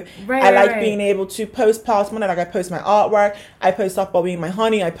provoking. So I like being able to post past money. Like I post my artwork, I post stuff about being my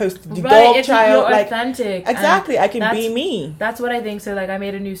honey, I post the dog child. You're authentic. Exactly. I can be me. That's what I think. So like I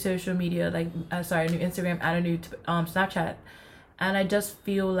made a new social media, a new Instagram and a new Snapchat. And I just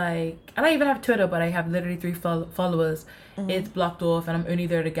feel like, and I even have Twitter, but I have literally 3 followers. Mm-hmm. It's blocked off, and I'm only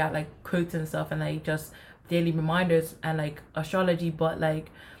there to get like quotes and stuff, and like just daily reminders and like astrology. But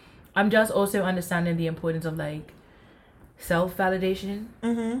like, I'm just also understanding the importance of like self-validation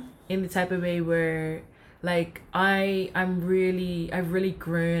in the type of way where like I've really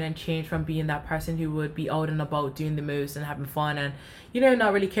grown and changed from being that person who would be out and about doing the most and having fun and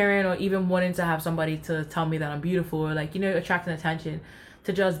not really caring or even wanting to have somebody to tell me that I'm beautiful or like attracting attention,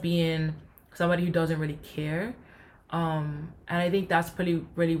 to just being somebody who doesn't really care. And I think that's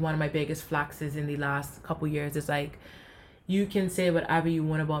really one of my biggest flaxes in the last couple years. Is like, you can say whatever you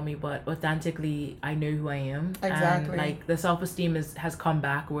want about me, but authentically, I know who I am. Exactly. And like the self-esteem has come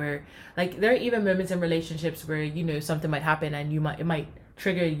back, where like there are even moments in relationships where something might happen and it might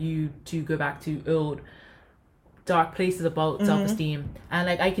trigger you to go back to old dark places about self-esteem, and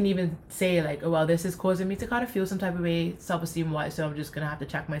like I can even say like, oh well, this is causing me to kind of feel some type of way self-esteem wise, so I'm just gonna have to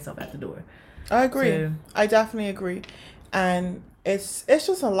check myself at the door. I agree. So, I definitely agree, and it's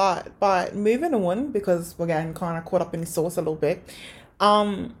just a lot. But moving on, because we're getting kind of caught up in the sauce a little bit.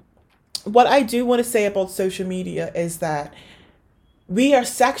 What I do want to say about social media is that we are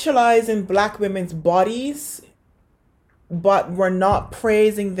sexualizing Black women's bodies, but we're not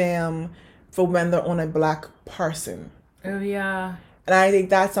praising them for when they're on a Black person. Oh yeah. And I think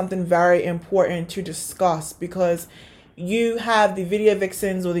that's something very important to discuss, because you have the video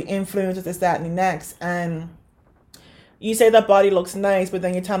vixens or the influencers, this, that, and the next, and you say that body looks nice, but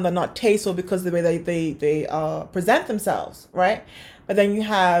then you tell them they're not tasteful because of the way they present themselves, right? But then you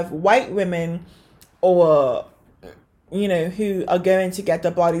have white women or who are going to get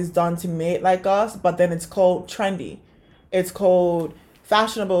their bodies done to mate like us, but then it's called trendy, it's called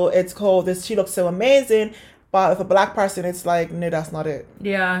fashionable, it's called this, she looks so amazing, But with a black person, it's like, no, that's not it.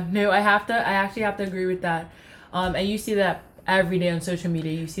 Yeah, no, I actually have to agree with that. And you see that every day on social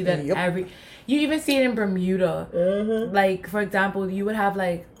media. You see that you even see it in Bermuda. Mm-hmm. Like, for example, you would have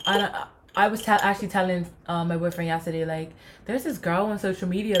like, I was actually telling my boyfriend yesterday, like, there's this girl on social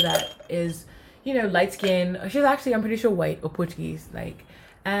media that is, you know, light skinned. She's actually, I'm pretty sure, white or Portuguese. Like,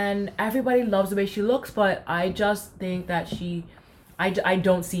 and everybody loves the way she looks, but I just think that I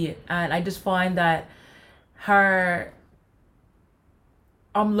don't see it. And I just find that I'm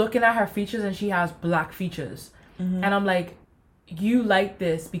looking at her features and she has black features. Mm-hmm. And I'm like, you like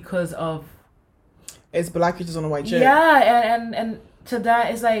this because of... It's black features on a white chick. Yeah, and to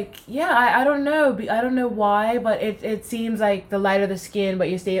that, it's like, yeah, I don't know. I don't know why, but it seems like the lighter the skin, but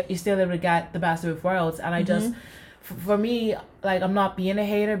you're still able to get the best of both worlds. And I just... For me, like, I'm not being a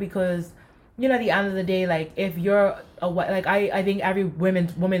hater because, you know, at the end of the day, like, if you're a white, like, I think every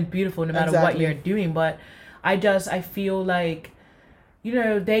woman's beautiful no matter what you're doing, but I feel like, you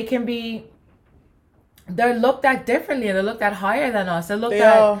know, they're looked at differently and they're looked at higher than us. They're looked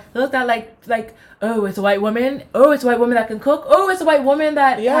at like, oh, it's a white woman. Oh, it's a white woman that can cook. Oh, it's a white woman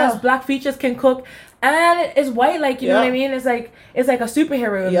that has black features, can cook, and is white. Like, you know what I mean? It's like a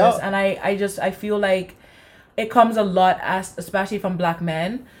superhero in this, and I feel like it comes a lot, especially from black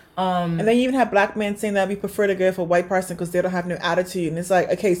men. And then you even have black men saying that we prefer to go with a white person because they don't have no attitude. And it's like,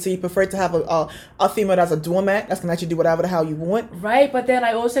 okay, so you prefer to have a female that's a doormat that's gonna let you do whatever the hell you want, right? But then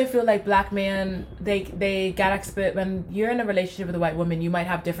I also feel like black men, they get expert when you're in a relationship with a white woman, you might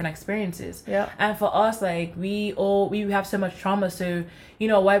have different experiences. Yeah. And for us, like, we have so much trauma. So, you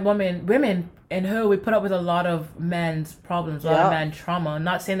know, women and her, we put up with a lot of men's problems, a lot of man trauma. I'm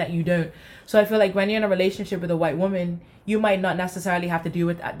not saying that you don't. So I feel like when you're in a relationship with a white woman, you might not necessarily have to deal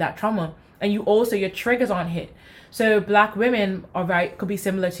with that trauma. And your triggers aren't hit. So black women could be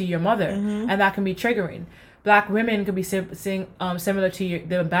similar to your mother, and that can be triggering. Black women could be similar to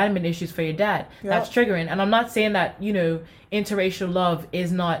the abandonment issues for your dad. That's triggering. And I'm not saying that, you know, interracial love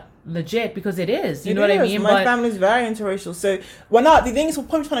is not legit, because it is. You know what I mean? My family's very interracial. So we're not, the thing is, what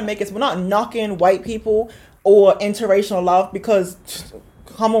I'm trying to make is we're not knocking white people or interracial love, because...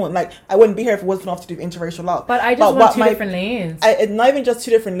 Come on, like, I wouldn't be here if it wasn't enough to do interracial love. But I just want two different lanes. It's not even just two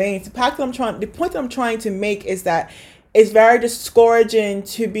different lanes. The point that I'm trying to make is that it's very discouraging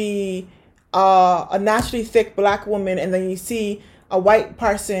to be a naturally thick black woman, and then you see a white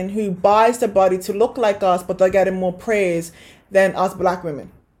person who buys the body to look like us, but they're getting more praise than us black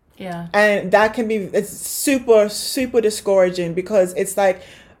women. Yeah. And that can be, it's super, super discouraging, because it's like,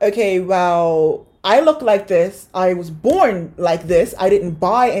 okay, well, I look like this. I was born like this. I didn't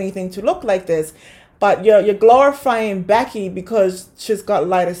buy anything to look like this. But you're glorifying Becky because she's got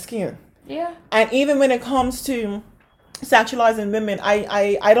lighter skin. Yeah. And even when it comes to sexualizing women,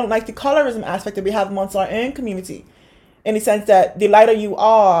 I don't like the colorism aspect that we have amongst our own community. In the sense that the lighter you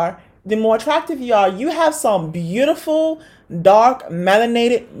are, the more attractive you are. You have some beautiful, dark,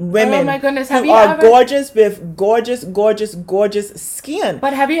 melanated women. Oh my goodness, who are gorgeous with gorgeous, gorgeous, gorgeous skin.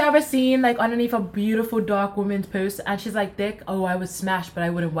 But have you ever seen, like, underneath a beautiful dark woman's post and she's like, thick, oh, I was smashed, but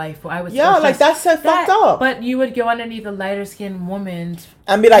I wouldn't wife, or I was like, that's so fucked up. But you would go underneath a lighter skinned woman's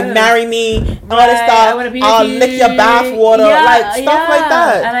and be like, marry me, all that stuff. I'll lick your bath water, like stuff like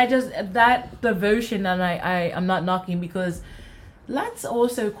that. And I just, that devotion, and I'm not knocking, because let's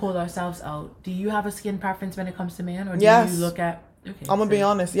also call ourselves out. Do you have a skin preference when it comes to men, or do you look at... Okay, I'm gonna be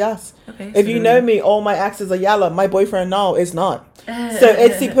honest, yes. Okay. If you know me, all my exes are yellow. My boyfriend now is not. So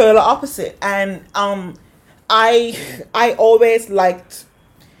it's the polar opposite. And I always liked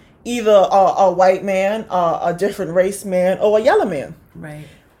either a white man, a different race man, or a yellow man. Right.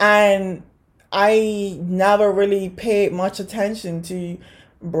 And I never really paid much attention to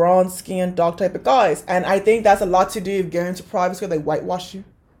brown skin, dark type of guys. And I think that's a lot to do with going to private school. They whitewash you.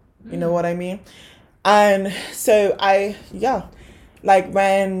 You know what I mean? And so like,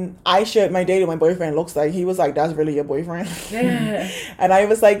 when I shared my date with my boyfriend, looks like, he was like, that's really your boyfriend? Yeah. And I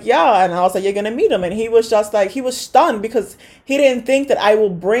was like, yeah. And I was like, you're gonna meet him. And he was just like, he was stunned, because he didn't think that I will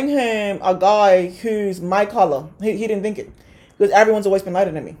bring him a guy who's my color. He didn't think it, because everyone's always been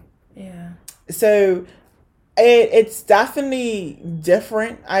lighter than me. Yeah. So it's definitely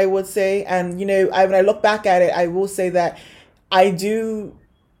different, I would say. And, you know, when I look back at it, I will say that I do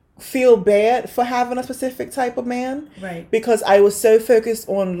feel bad for having a specific type of man. Right. Because I was so focused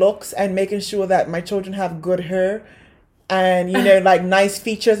on looks and making sure that my children have good hair and, you know, like nice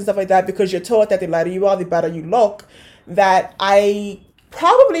features and stuff like that, because you're taught that the lighter you are, the better you look, that I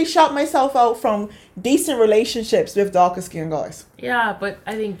probably shot myself out from decent relationships with darker skinned guys. Yeah, but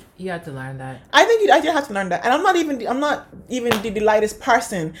I think you had to learn that. I did have to learn that. And I'm not even the lightest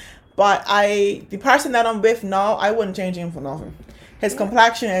person, But the person that I'm with now, I wouldn't change him for nothing. His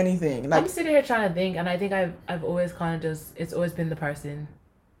complexion, anything. Like, I'm sitting here trying to think, and I think I've always kind of just, it's always been the person.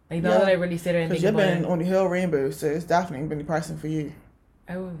 Like, now that I really sit there and think about it. Because you've been on the Hill Rainbow, so it's definitely been the person for you.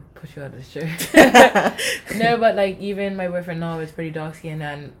 I would put you out of the show. No, but like, even my boyfriend now is pretty dark skinned,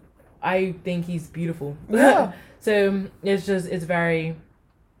 and I think he's beautiful. Yeah. So it's very,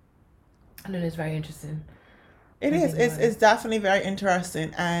 I don't know, it's very interesting. It is. It's definitely very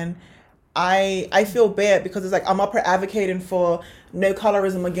interesting, and I feel bad because it's like I'm up here advocating for no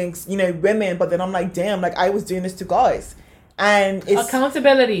colorism against, you know, women, but then I'm like, damn, like I was doing this to guys, and it's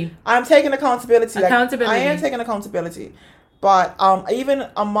accountability. I'm taking accountability. Accountability. Like, I am taking accountability, but even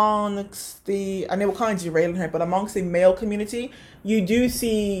amongst the, I know we're kind of derailing here, but amongst the male community, you do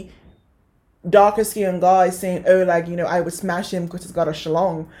see darker skinned guys saying, oh, like, you know, I would smash him because he's got a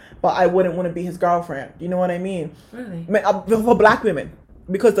shalong, but I wouldn't want to be his girlfriend. You know what I mean? Really? For black women,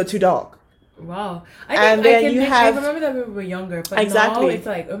 because they're too dark. Wow. I remember that when we were younger, but exactly. now it's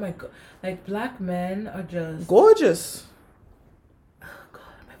like, oh my god, like black men are just gorgeous. Oh god,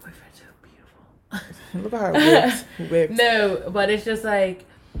 my boyfriend's so beautiful. Look at her whipped. No, but it's just like,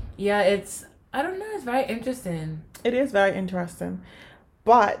 yeah, it's, I don't know, it's very interesting. It is very interesting.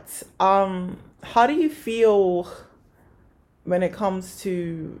 But how do you feel when it comes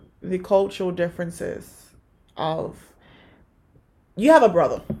to the cultural differences of, you have a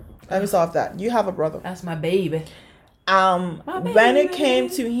brother. Let me start with that. You have a brother. That's my baby. When it came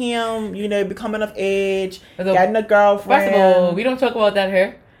to him, you know, becoming of age, getting a girlfriend. First of all, we don't talk about that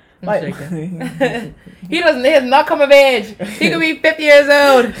here. Like, he has not come of age. He could be 50 years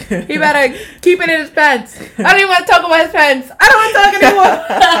old. He better keep it in his pants. I don't even want to talk about his pants. I don't want to talk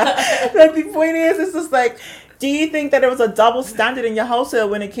anymore. Like, the point is, it's just like, do you think that there was a double standard in your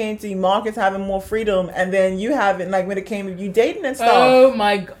household when it came to Marcus having more freedom, and then you having, like, when it came to you dating and stuff? Oh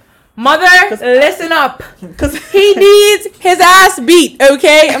my god. Mother, listen up. Because he needs his ass beat,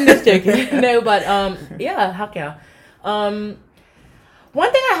 okay? I'm just joking. No, but, yeah, heck yeah.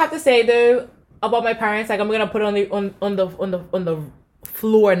 One thing I have to say, though, about my parents, like, I'm going to put it on the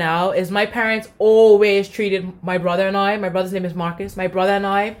floor now, is my parents always treated my brother and I, my brother's name is Marcus, my brother and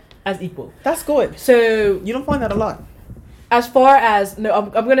I, as equal. That's good. So you don't find that a lot. As far as, no,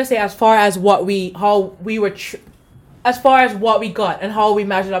 I'm going to say as far as what we got and how we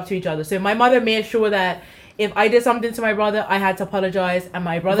measured up to each other. So my mother made sure that if I did something to my brother, I had to apologize, and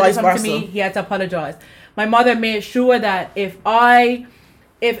my brother did something to me, he had to apologize. My mother made sure that if I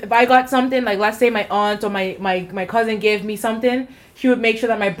got something, like let's say my aunt or my cousin gave me something, she would make sure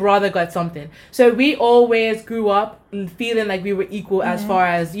that my brother got something. So we always grew up feeling like we were equal as far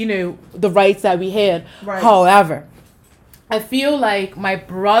as, you know, the rights that we had. Right. However, I feel like my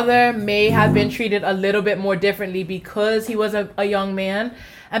brother may have been treated a little bit more differently because he was a young man,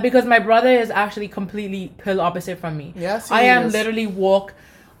 and because my brother is actually completely polar opposite from me. Yes, I am literally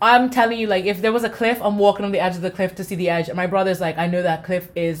I'm telling you, like, if there was a cliff, I'm walking on the edge of the cliff to see the edge. And my brother's like, I know that cliff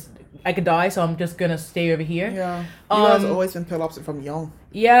is, I could die, so I'm just gonna stay over here. Yeah. You guys have always been polar opposite from young.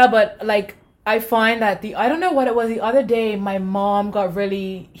 Yeah, but like, I find that I don't know what it was, the other day, my mom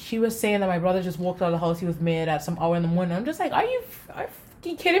she was saying that my brother just walked out of the house, he was mad at some hour in the morning. I'm just like, are you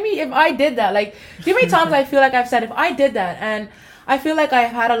kidding me? If I did that, like, do you know how many times I feel like I've said, if I did that, and I feel like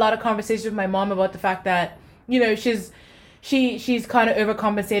I've had a lot of conversations with my mom about the fact that, you know, she's kind of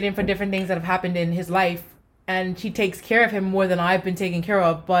overcompensating for different things that have happened in his life, and she takes care of him more than I've been taken care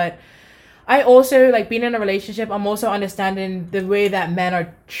of. But I also, like, being in a relationship, I'm also understanding the way that men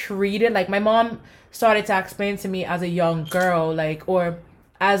are treated. Like, my mom started to explain to me as a young girl, like, or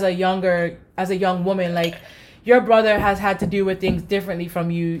as a young woman, like, your brother has had to deal with things differently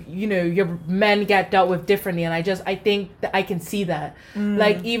from you. You know, your men get dealt with differently. And I think that I can see that.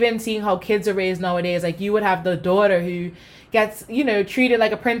 Like, even seeing how kids are raised nowadays, like, you would have the daughter who gets, you know, treated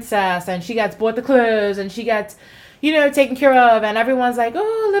like a princess, and she gets bought the clothes, and she gets, you know, taken care of, and everyone's like,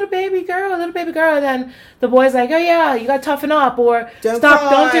 oh, little baby girl. And then the boy's like, oh yeah, you gotta toughen up, or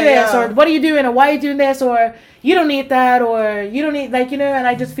don't do this, or what are you doing, or why are you doing this, or you don't need that, or you don't need, like, you know. And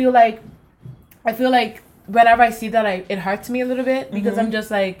I just feel like, whenever I see that, it hurts me a little bit, because I'm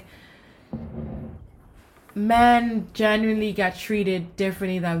just like, men genuinely get treated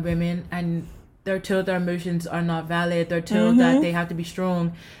differently than women, and they're told their emotions are not valid. They're told that they have to be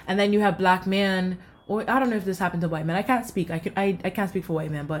strong. And then you have black men, or I don't know if this happened to white men. I can't speak. I can't speak for white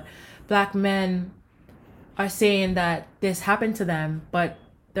men, but black men are saying that this happened to them, but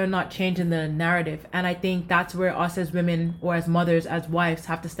they're not changing the narrative. And I think that's where us as women, or as mothers, as wives,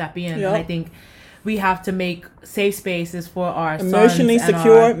 have to step in. Yep. And I think we have to make safe spaces for our emotionally sons and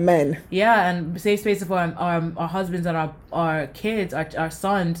secure men. Yeah, and safe spaces for our husbands and our kids, our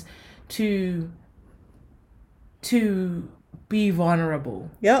sons, to be vulnerable.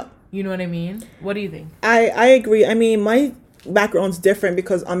 Yep. You know what I mean? What do you think? I agree. I mean, my background's different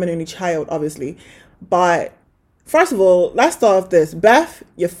because I'm an only child, obviously. But first of all, let's start with this. Beth,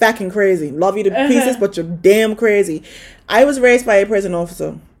 you're fucking crazy. Love you to pieces, but you're damn crazy. I was raised by a prison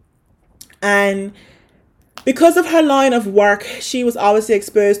officer. And because of her line of work, she was obviously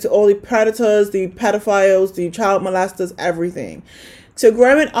exposed to all the predators, the pedophiles, the child molesters, everything. So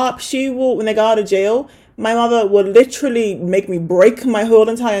growing up, she will, when they got out of jail, my mother would literally make me break my whole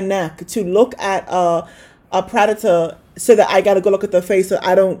entire neck to look at a predator so that I got to go look at their face so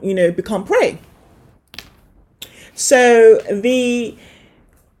I don't, become prey. So it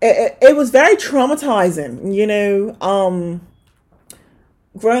was very traumatizing,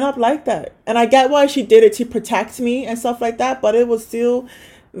 growing up like that. And I get why she did it to protect me and stuff like that, but it was still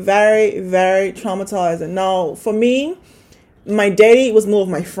very, very traumatizing. Now, for me, my daddy was more of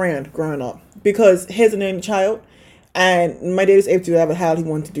my friend growing up because he's an only child and my daddy was able to do whatever the hell he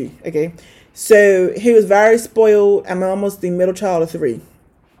wanted to do, okay? So he was very spoiled, and my mom was the middle child of 3.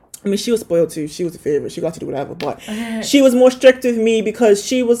 I mean, she was spoiled too. She was a favorite. She got to do whatever. But she was more strict with me because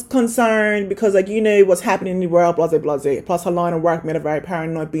she was concerned because, what's happening in the world, blase, blase. Plus, her line of work made her very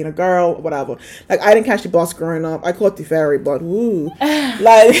paranoid being a girl, whatever. Like, I didn't catch the bus growing up. I caught the ferry, but woo.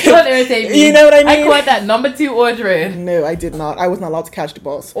 Like, don't irritate me. You know what I mean? I caught that number 2 ordering. No, I did not. I was not allowed to catch the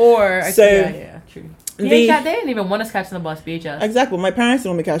bus. Yeah, true. They didn't even want us catching the bus, BHS. Exactly. My parents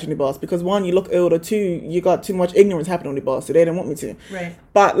didn't want me catching the bus because 1, you look older, 2, you got too much ignorance happening on the bus, so they didn't want me to. Right.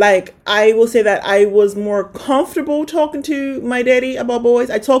 But I will say that I was more comfortable talking to my daddy about boys.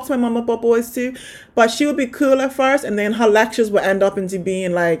 I talked to my mom about boys too, but she would be cool at first, and then her lectures would end up into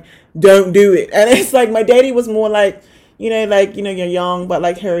being like, "Don't do it." And it's like my daddy was more like, you're young,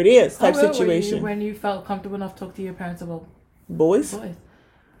 but here it is type situation. Were you when you felt comfortable enough to talk to your parents about boys?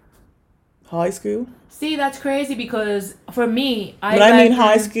 High school. See, that's crazy because for me, when I mean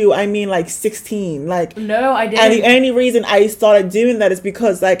high school, I mean 16. No, I didn't. And the only reason I started doing that is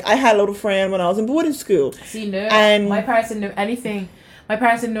because I had a little friend when I was in boarding school. See, no, and my parents didn't know anything. My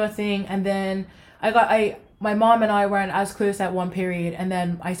parents didn't know a thing, and then my mom and I weren't as close at one period, and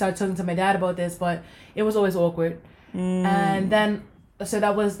then I started talking to my dad about this, but it was always awkward. And then so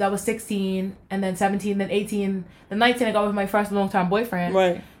that was 16, and then 17, then 18, then 19. I got with my first long-term boyfriend.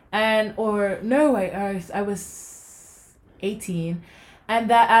 Right. I was 18, and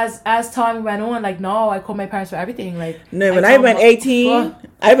that as time went on, I called my parents for everything. When I went 18,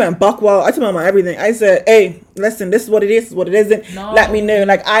 I went buck wild. I told my mom everything. I said, "Hey, listen, this is what it is. This is what it isn't. No. Let me know."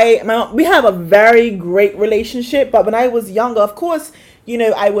 We have a very great relationship, but when I was younger, of course,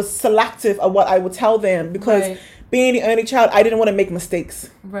 I was selective of what I would tell them because. Right. Being the only child, I didn't want to make mistakes.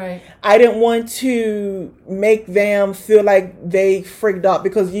 Right. I didn't want to make them feel like they freaked out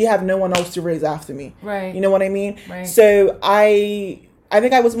because you have no one else to raise after me. Right. You know what I mean? Right. So I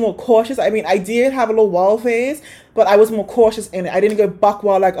think I was more cautious. I mean, I did have a little wild phase, but I was more cautious in it. I didn't go buck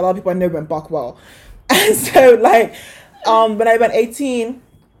wild like a lot of people I know went buck wild. And so when I went 18,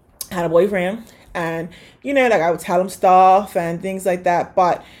 I had a boyfriend, and I would tell him stuff and things like that,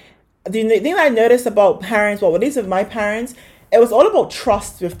 but the thing I noticed about parents, at least with my parents, it was all about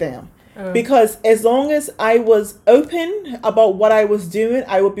trust with them. Because as long as I was open about what I was doing,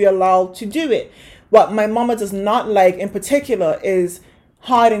 I would be allowed to do it. What my mama does not like in particular is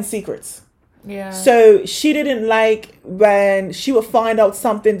hiding secrets. Yeah. So she didn't like when she would find out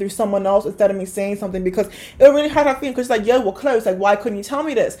something through someone else instead of me saying something because it really hurt her feelings because yo, we're close. Why couldn't you tell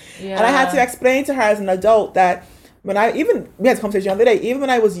me this? Yeah. And I had to explain to her as an adult that we had a conversation the other day, even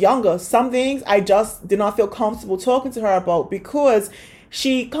when I was younger, some things I just did not feel comfortable talking to her about because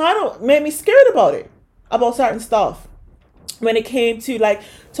she kind of made me scared about certain stuff. When it came to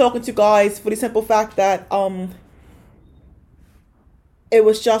talking to guys for the simple fact that it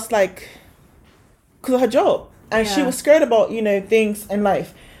was just because of her job. And she was scared about, things in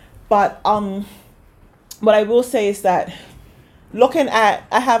life. But what I will say is that I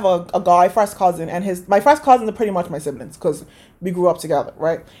have a guy, first cousin, and my first cousins are pretty much my siblings because we grew up together,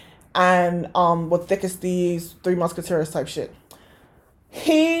 right? And with thick as thieves, Three Musketeers type shit.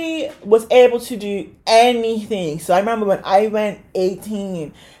 He was able to do anything. So I remember when I went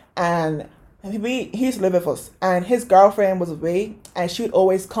 18 and he used to live with us, and his girlfriend was away, and she would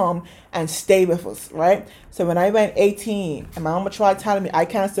always come and stay with us, right? So when I went 18 and my mama tried telling me I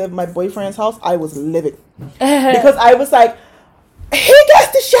can't stay at my boyfriend's house, I was livid because I was like, he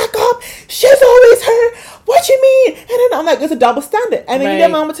gets to shack up. She's always her. What you mean? And then I'm like, it's a double standard. And then my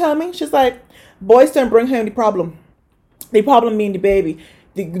mama tell me, she's like, Boys don't bring home the problem. The problem being the baby.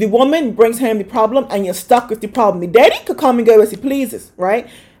 The woman brings home the problem and you're stuck with the problem. The daddy could come and go as he pleases, right?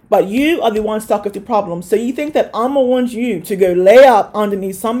 But you are the one stuck with the problem. So you think that I'm going to want you to go lay up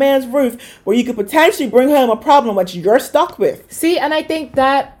underneath some man's roof where you could potentially bring home a problem which you're stuck with. See, and I think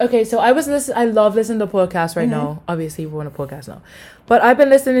that, okay, so I love listening to podcasts right now. Obviously, we're on a podcast now. But I've been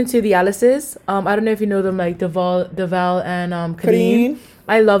listening to the Alice's. I don't know if you know them, like Deval and Kadeen.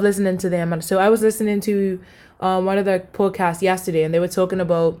 I love listening to them. So I was listening to one of their podcasts yesterday, and they were talking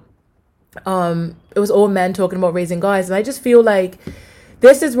about it was all men talking about raising guys, and I just feel like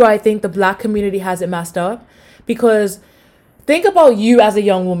this is where I think the Black community has it messed up, because think about you as a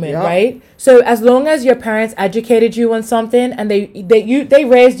young woman, right? So as long as your parents educated you on something and they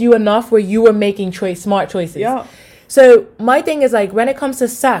raised you enough where you were making smart choices. So my thing is, like, when it comes to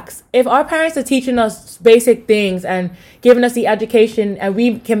sex, if our parents are teaching us basic things and giving us the education and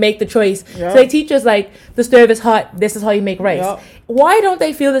we can make the choice, so they teach us, like, the stove is hot, this is how you make rice. Why don't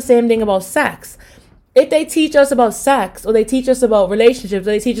they feel the same thing about sex? If they teach us about sex, or they teach us about relationships,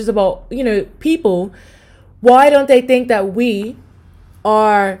 or they teach us about, people, why don't they think that we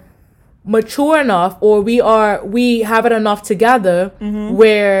are mature enough, or we have it enough together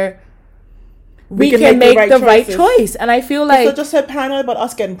where we can make the right choice? And I feel like... So just so paranoid about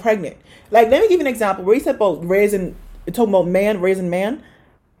us getting pregnant. Like, let me give you an example. Where you said about raising man.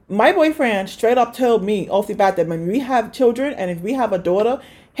 My boyfriend straight up told me off the bat that when we have children, and if we have a daughter,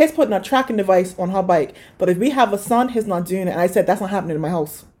 he's putting a tracking device on her bike. But if we have a son, he's not doing it. And I said, that's not happening in my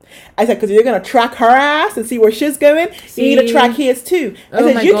house. I said, because you're going to track her ass and see where she's going. You need to track his too. I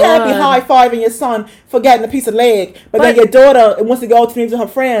said, you can't be high-fiving your son for getting a piece of leg. But then your daughter wants to go to meet with her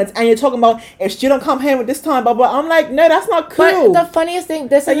friends. And you're talking about, if she don't come home at this time, blah, blah. I'm like, no, that's not cool. But the funniest thing,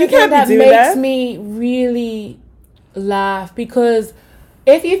 this is the thing that makes me really laugh. Because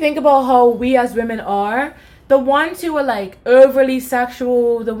if you think about how we as women are, the ones who are, like, overly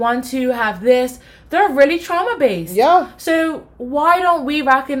sexual, the ones who have this, they're really trauma-based. Yeah. So why don't we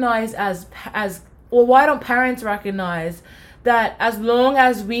recognize or why don't parents recognize that as long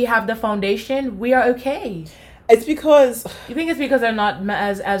as we have the foundation, we are okay? It's because... You think it's because they're not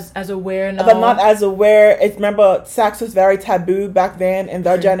as aware now? They're not as aware. Remember, sex was very taboo back then in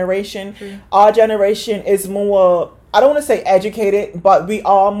their generation. True. Our generation is more... I don't want to say educated, but we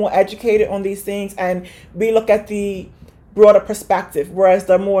are more educated on these things, and we look at the broader perspective, whereas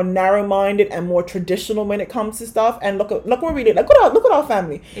they're more narrow-minded and more traditional when it comes to stuff. And look what we did. Look at our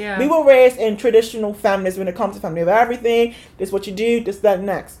family. Yeah. We were raised in traditional families when it comes to family of everything. This is what you do, this, that,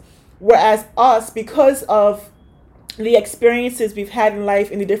 next. Whereas us, because of the experiences we've had in life,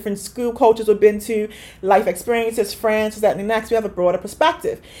 in the different school cultures we've been to, life experiences, friends, that, and the next, we have a broader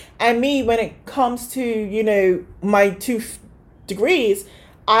perspective. And me, when it comes to, my 2 degrees,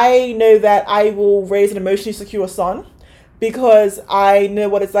 I know that I will raise an emotionally secure son, because I know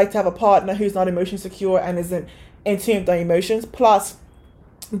what it's like to have a partner who's not emotionally secure and isn't in tune with their emotions. Plus,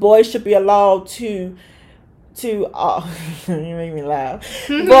 boys should be allowed to you make me laugh.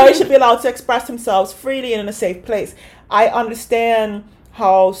 Boys should be allowed to express themselves freely and in a safe place. I understand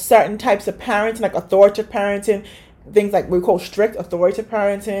how certain types of parenting, like authoritative parenting, things like we call strict authoritative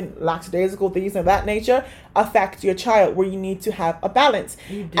parenting, lackadaisical, things of that nature, affect your child, where you need to have a balance.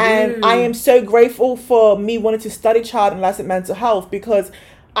 You do. And I am so grateful for me wanting to study child and lesson mental health, because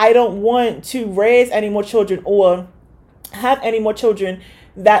I don't want to raise any more children or have any more children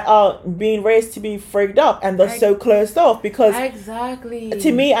that are being raised to be freaked up and they're so closed off. Because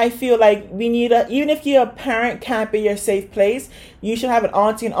to me, I feel like we need even if your parent can't be your safe place, you should have an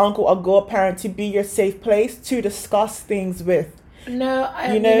auntie and uncle or godparent to be your safe place to discuss things with. No,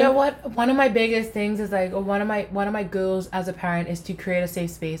 you know what? One of my biggest things is, like, one of my goals as a parent is to create a safe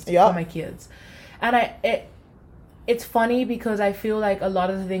space for my kids. And it's funny because I feel like a lot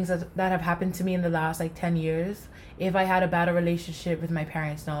of the things that have happened to me in the last, like, 10 years, if I had a better relationship with my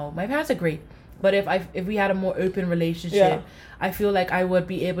parents now, my parents are great, but if we had a more open relationship, I feel like I would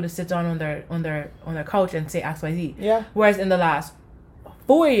be able to sit down on their couch and say XYZ. Yeah. Whereas in the last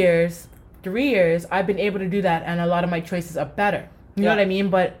 3 years, I've been able to do that, and a lot of my choices are better. You know what I mean?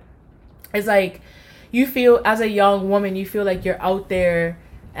 But it's like, you feel, as a young woman, you feel like you're out there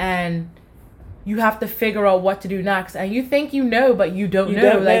and you have to figure out what to do next, and you think you know, but you don't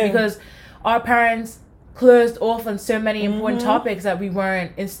know. Because our parents closed off on so many important topics that we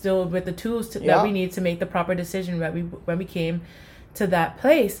weren't instilled with the tools that we need to make the proper decision when we came to that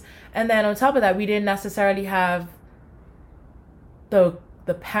place. And then on top of that, we didn't necessarily have not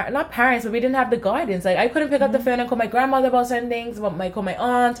parents, but we didn't have the guidance. Like, I couldn't pick up the phone and call my grandmother about certain things, call my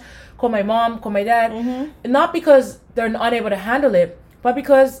aunt, call my mom, call my dad. Not because they're unable to handle it, but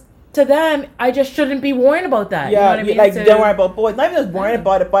because to them, I just shouldn't be worrying about that. Yeah, you know what I mean? like don't worry about boys. Not even just worrying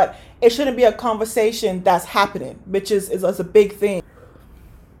about it, but it shouldn't be a conversation that's happening, which is a big thing.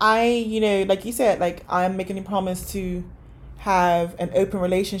 Like you said, like I'm making a promise to have an open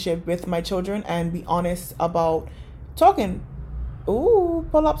relationship with my children and be honest about talking. Ooh,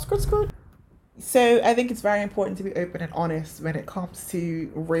 pull up, skirt. So I think it's very important to be open and honest when it comes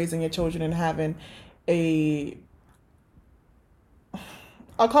to raising your children and having a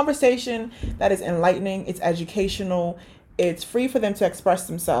conversation that is enlightening, it's educational, it's free for them to express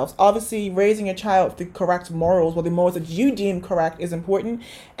themselves. Obviously, raising a child with the correct morals, or the morals that you deem correct, is important,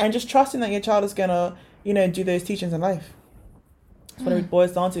 and just trusting that your child is gonna, do those teachings in life. That's what it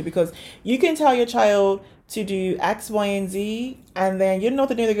boils down to, because you can tell your child to do X, Y, and Z, and then you don't know what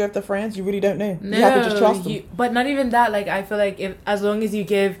to do to go with their friends. You really don't know. No, you have to just trust them. But not even that. Like, I feel like as long as you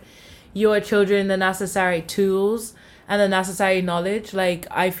give your children the necessary tools and the necessary knowledge, like,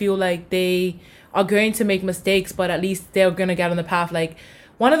 I feel like they are going to make mistakes, but at least they're going to get on the path. Like,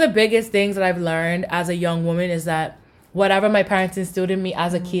 one of the biggest things that I've learned as a young woman is that whatever my parents instilled in me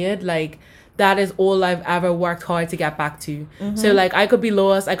as a kid, like, that is all I've ever worked hard to get back to. So, like, I could be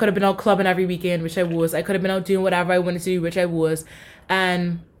lost. I could have been out clubbing every weekend, which I was. I could have been out doing whatever I wanted to do, which I was.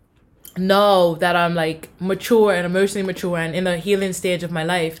 And know that I'm, like, mature and emotionally mature and in the healing stage of my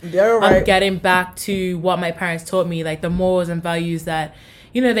life. I'm getting back to what my parents taught me, like, the morals and values that,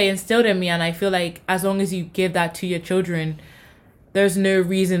 they instilled in me. And I feel like as long as you give that to your children, there's no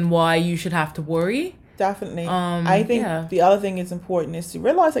reason why you should have to worry. Definitely. I think the other thing is important is to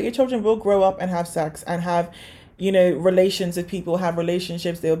realize that your children will grow up and have sex and have, relations with people, have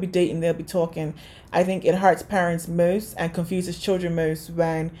relationships. They'll be dating, they'll be talking. I think it hurts parents most and confuses children most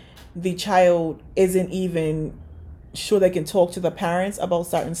when the child isn't even sure they can talk to the parents about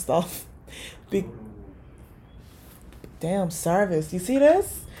certain stuff. Damn, service. You see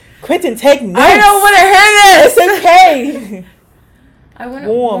this? Quentin, take notes. I don't want to hear this. It's okay. I want it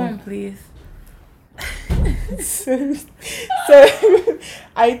warm, please. so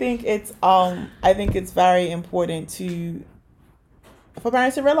I think it's very important for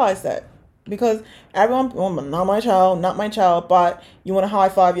parents to realize that, because everyone, not my child, but you want to high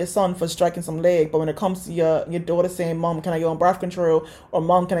five your son for striking some leg, but when it comes to your daughter saying, "Mom, can I go on birth control?" or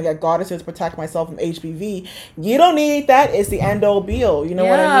 "Mom, can I get garters to protect myself from HPV?" You don't need that. It's the end all be all. You know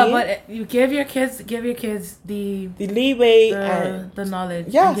what I mean? Yeah, but you give your kids the leeway and the knowledge.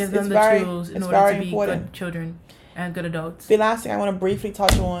 Yes, and give them the tools in order to be good children and good adults. The last thing I want to briefly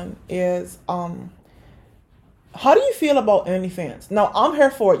touch on is how do you feel about OnlyFans? Now, I'm here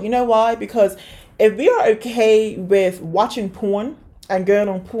for it. You know why? Because if we are okay with watching porn and going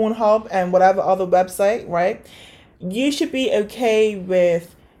on Pornhub and whatever other website, right? You should be okay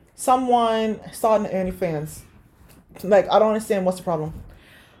with someone starting OnlyFans. Like, I don't understand what's the problem.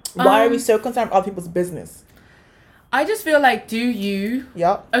 Why are we so concerned with other people's business? I just feel like, do you?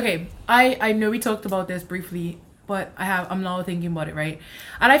 Yep. Okay, I know we talked about this briefly, but I'm now thinking about it, right?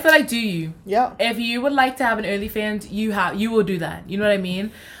 And I feel like, do you? Yeah. If you would like to have an OnlyFans, you will do that. You know what I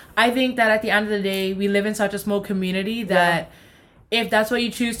mean? I think that at the end of the day, we live in such a small community that if that's what you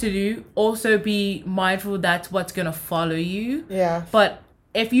choose to do, also be mindful that's what's gonna follow you. Yeah. But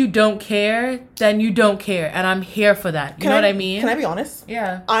if you don't care, then you don't care, and I'm here for that. You know what I mean? Can I be honest?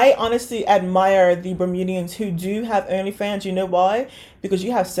 Yeah. I honestly admire the Bermudians who do have OnlyFans. You know why? Because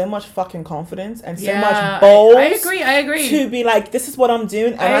you have so much fucking confidence and so much balls. I agree. To be like, this is what I'm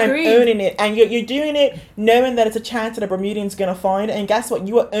doing, and I'm owning it. And you're doing it knowing that it's a chance that a Bermudian's gonna find it. And guess what?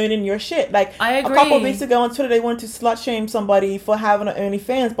 You are owning your shit. Like, I agree. A couple of weeks ago on Twitter, they wanted to slut shame somebody for having an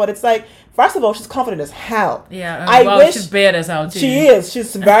OnlyFans, but it's like, first of all, she's confident as hell. Yeah, I wish she's bad as hell too. She is.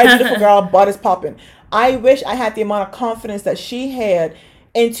 She's a very beautiful girl. Butt is popping. I wish I had the amount of confidence that she had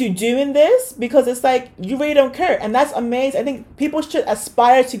into doing this, because it's like, you really don't care, and that's amazing. I think people should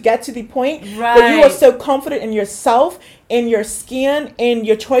aspire to get to the point where you are so confident in yourself, in your skin, in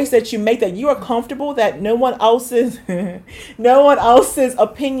your choice that you make, that you are comfortable, that no one else's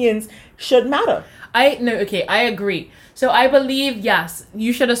opinions should matter. I agree. So I believe, yes,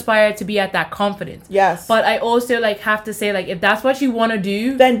 you should aspire to be at that confidence. Yes. But I also have to say, if that's what you want to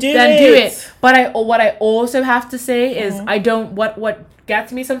do, then do it. But what I also have to say is, I don't, what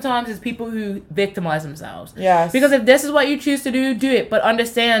gets me sometimes is people who victimize themselves. Yes. Because if this is what you choose to do, do it. But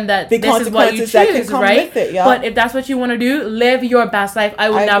understand that this is what you choose, right? But if that's what you want to do, live your best life. I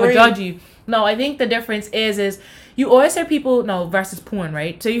will never judge you. No, I think the difference is you always hear people, versus porn,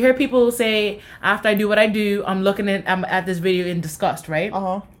 right? So you hear people say, after I do what I do, I'm at this video in disgust, right?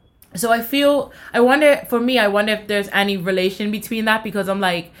 Uh-huh. So I wonder if there's any relation between that, because I'm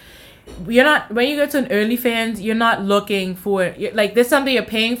like, you're not, when you go to an OnlyFans, you're not looking for, like, there's something you're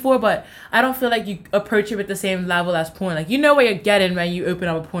paying for, but I don't feel like you approach it with the same level as porn. Like, you know what you're getting when you open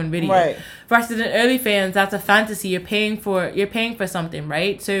up a porn video. Right. Versus an OnlyFans, that's a fantasy. You're paying for something,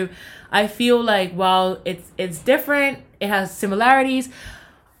 right? So I feel like while it's different, it has similarities.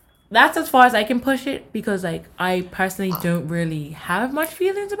 That's as far as I can push it, because like I personally don't really have much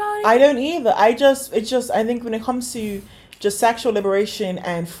feelings about it. I don't either. I think when it comes to just sexual liberation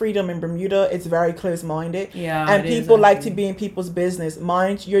and freedom in Bermuda, it's very close-minded. Yeah, and people like to be in people's business.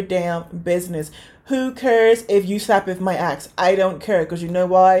 Mind your damn business. Who cares if you slap with my ex? I don't care, because you know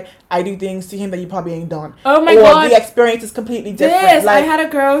why? I do things to him that you probably ain't done. Oh my God. The experience is completely different. Yes, like, I had a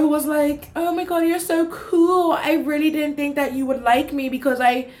girl who was like, oh my God, you're so cool. I really didn't think that you would like me because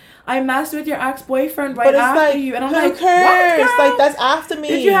I messed with your ex-boyfriend right after you. And I'm like, cares? What, girl? Like, that's after me.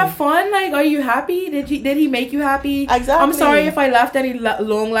 Did you have fun? Like, are you happy? Did he make you happy? Exactly. I'm sorry if I left any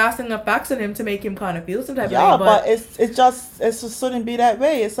long-lasting effects on him to make him kind of feel some type of way. Yeah, but it just shouldn't be that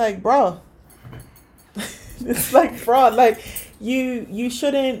way. It's like, bro. It's like, bro, like, you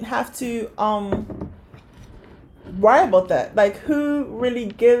shouldn't have to worry about that. Like, who really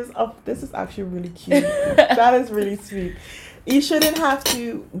gives up? This is actually really cute. That is really sweet. You shouldn't have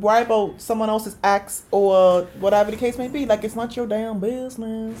to worry about someone else's ex or whatever the case may be. Like, it's not your damn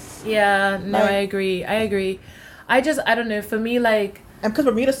business. Yeah, no, like, I agree. I don't know. For me, like... And because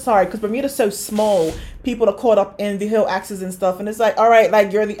Bermuda's so small, people are caught up in the whole exes and stuff. And it's like, all right,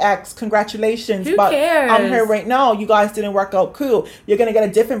 like, you're the ex. Congratulations. Who cares? I'm here right now. You guys didn't work out. Cool. You're going to get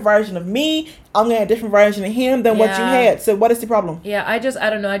a different version of me. I'm going to get a different version of him than what you had. So what is the problem? Yeah, I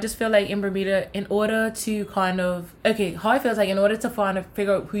don't know. I just feel like in Bermuda, in order to kind of... Okay, how I feel is like in order to kind of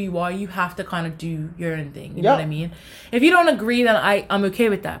figure out who you are, you have to kind of do your own thing. You know what I mean? If you don't agree, then I'm okay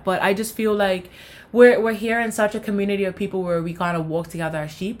with that. But I just feel like... We're here in such a community of people where we kind of walk together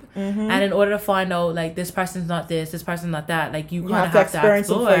as sheep, and in order to find out like this person's not this person's not that, like you kind of have to experience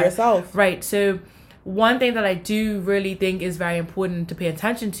it for yourself, right? So one thing that I do really think is very important to pay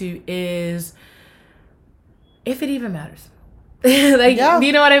attention to is if it even matters. Like,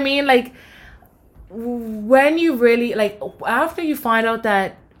 you know what I mean? Like, when you really, like, after you find out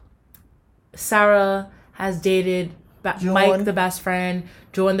that Sarah has dated Mike the best friend,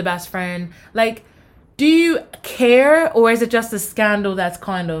 Joan the best friend, like, do you care, or is it just a scandal that's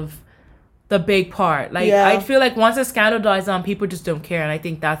kind of the big part? Like, I feel like once a scandal dies on, people just don't care, and I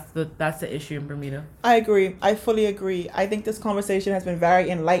think that's the issue in Bermuda. I agree. I fully agree. I think this conversation has been very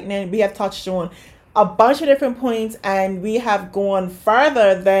enlightening. We have touched on a bunch of different points, and we have gone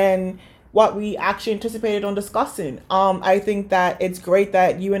further than what we actually anticipated on discussing. I think that it's great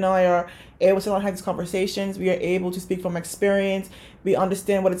that you and I are able to have these conversations. We are able to speak from experience. We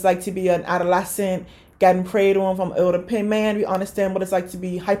understand what it's like to be an adolescent getting preyed on from older men. We understand what it's like to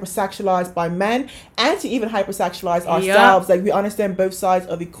be hypersexualized by men and to even hypersexualize ourselves. Like, we understand both sides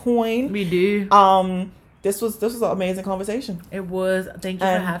of the coin. We do. This was an amazing conversation. It was. Thank you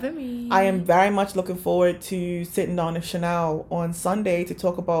for having me. I am very much looking forward to sitting down with Chanel on Sunday to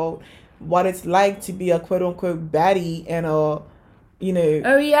talk about what it's like to be a quote unquote baddie and a, you know,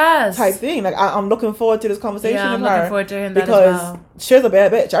 type thing. Like, I'm looking forward to this conversation with her. I'm looking forward to hearing that because as well. She's a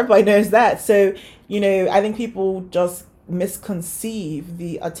bad bitch. Everybody knows that. So, you know, I think people just misconceive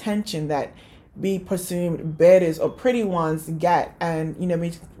the attention that we presumed baddies or pretty ones get, and, you know,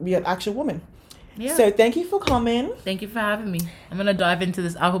 be an actual woman. Yeah. So thank you for coming. Thank you for having me. I'm gonna dive into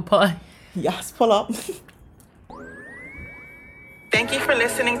this apple pie. Yes, pull up. Thank you for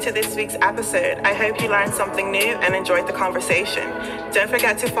listening to this week's episode. I hope you learned something new and enjoyed the conversation. Don't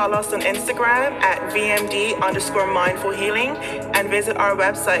forget to follow us on Instagram at VMD_mindful healing and visit our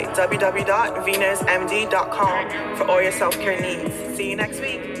website www.venusmd.com for all your self-care needs. See you next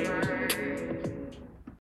week.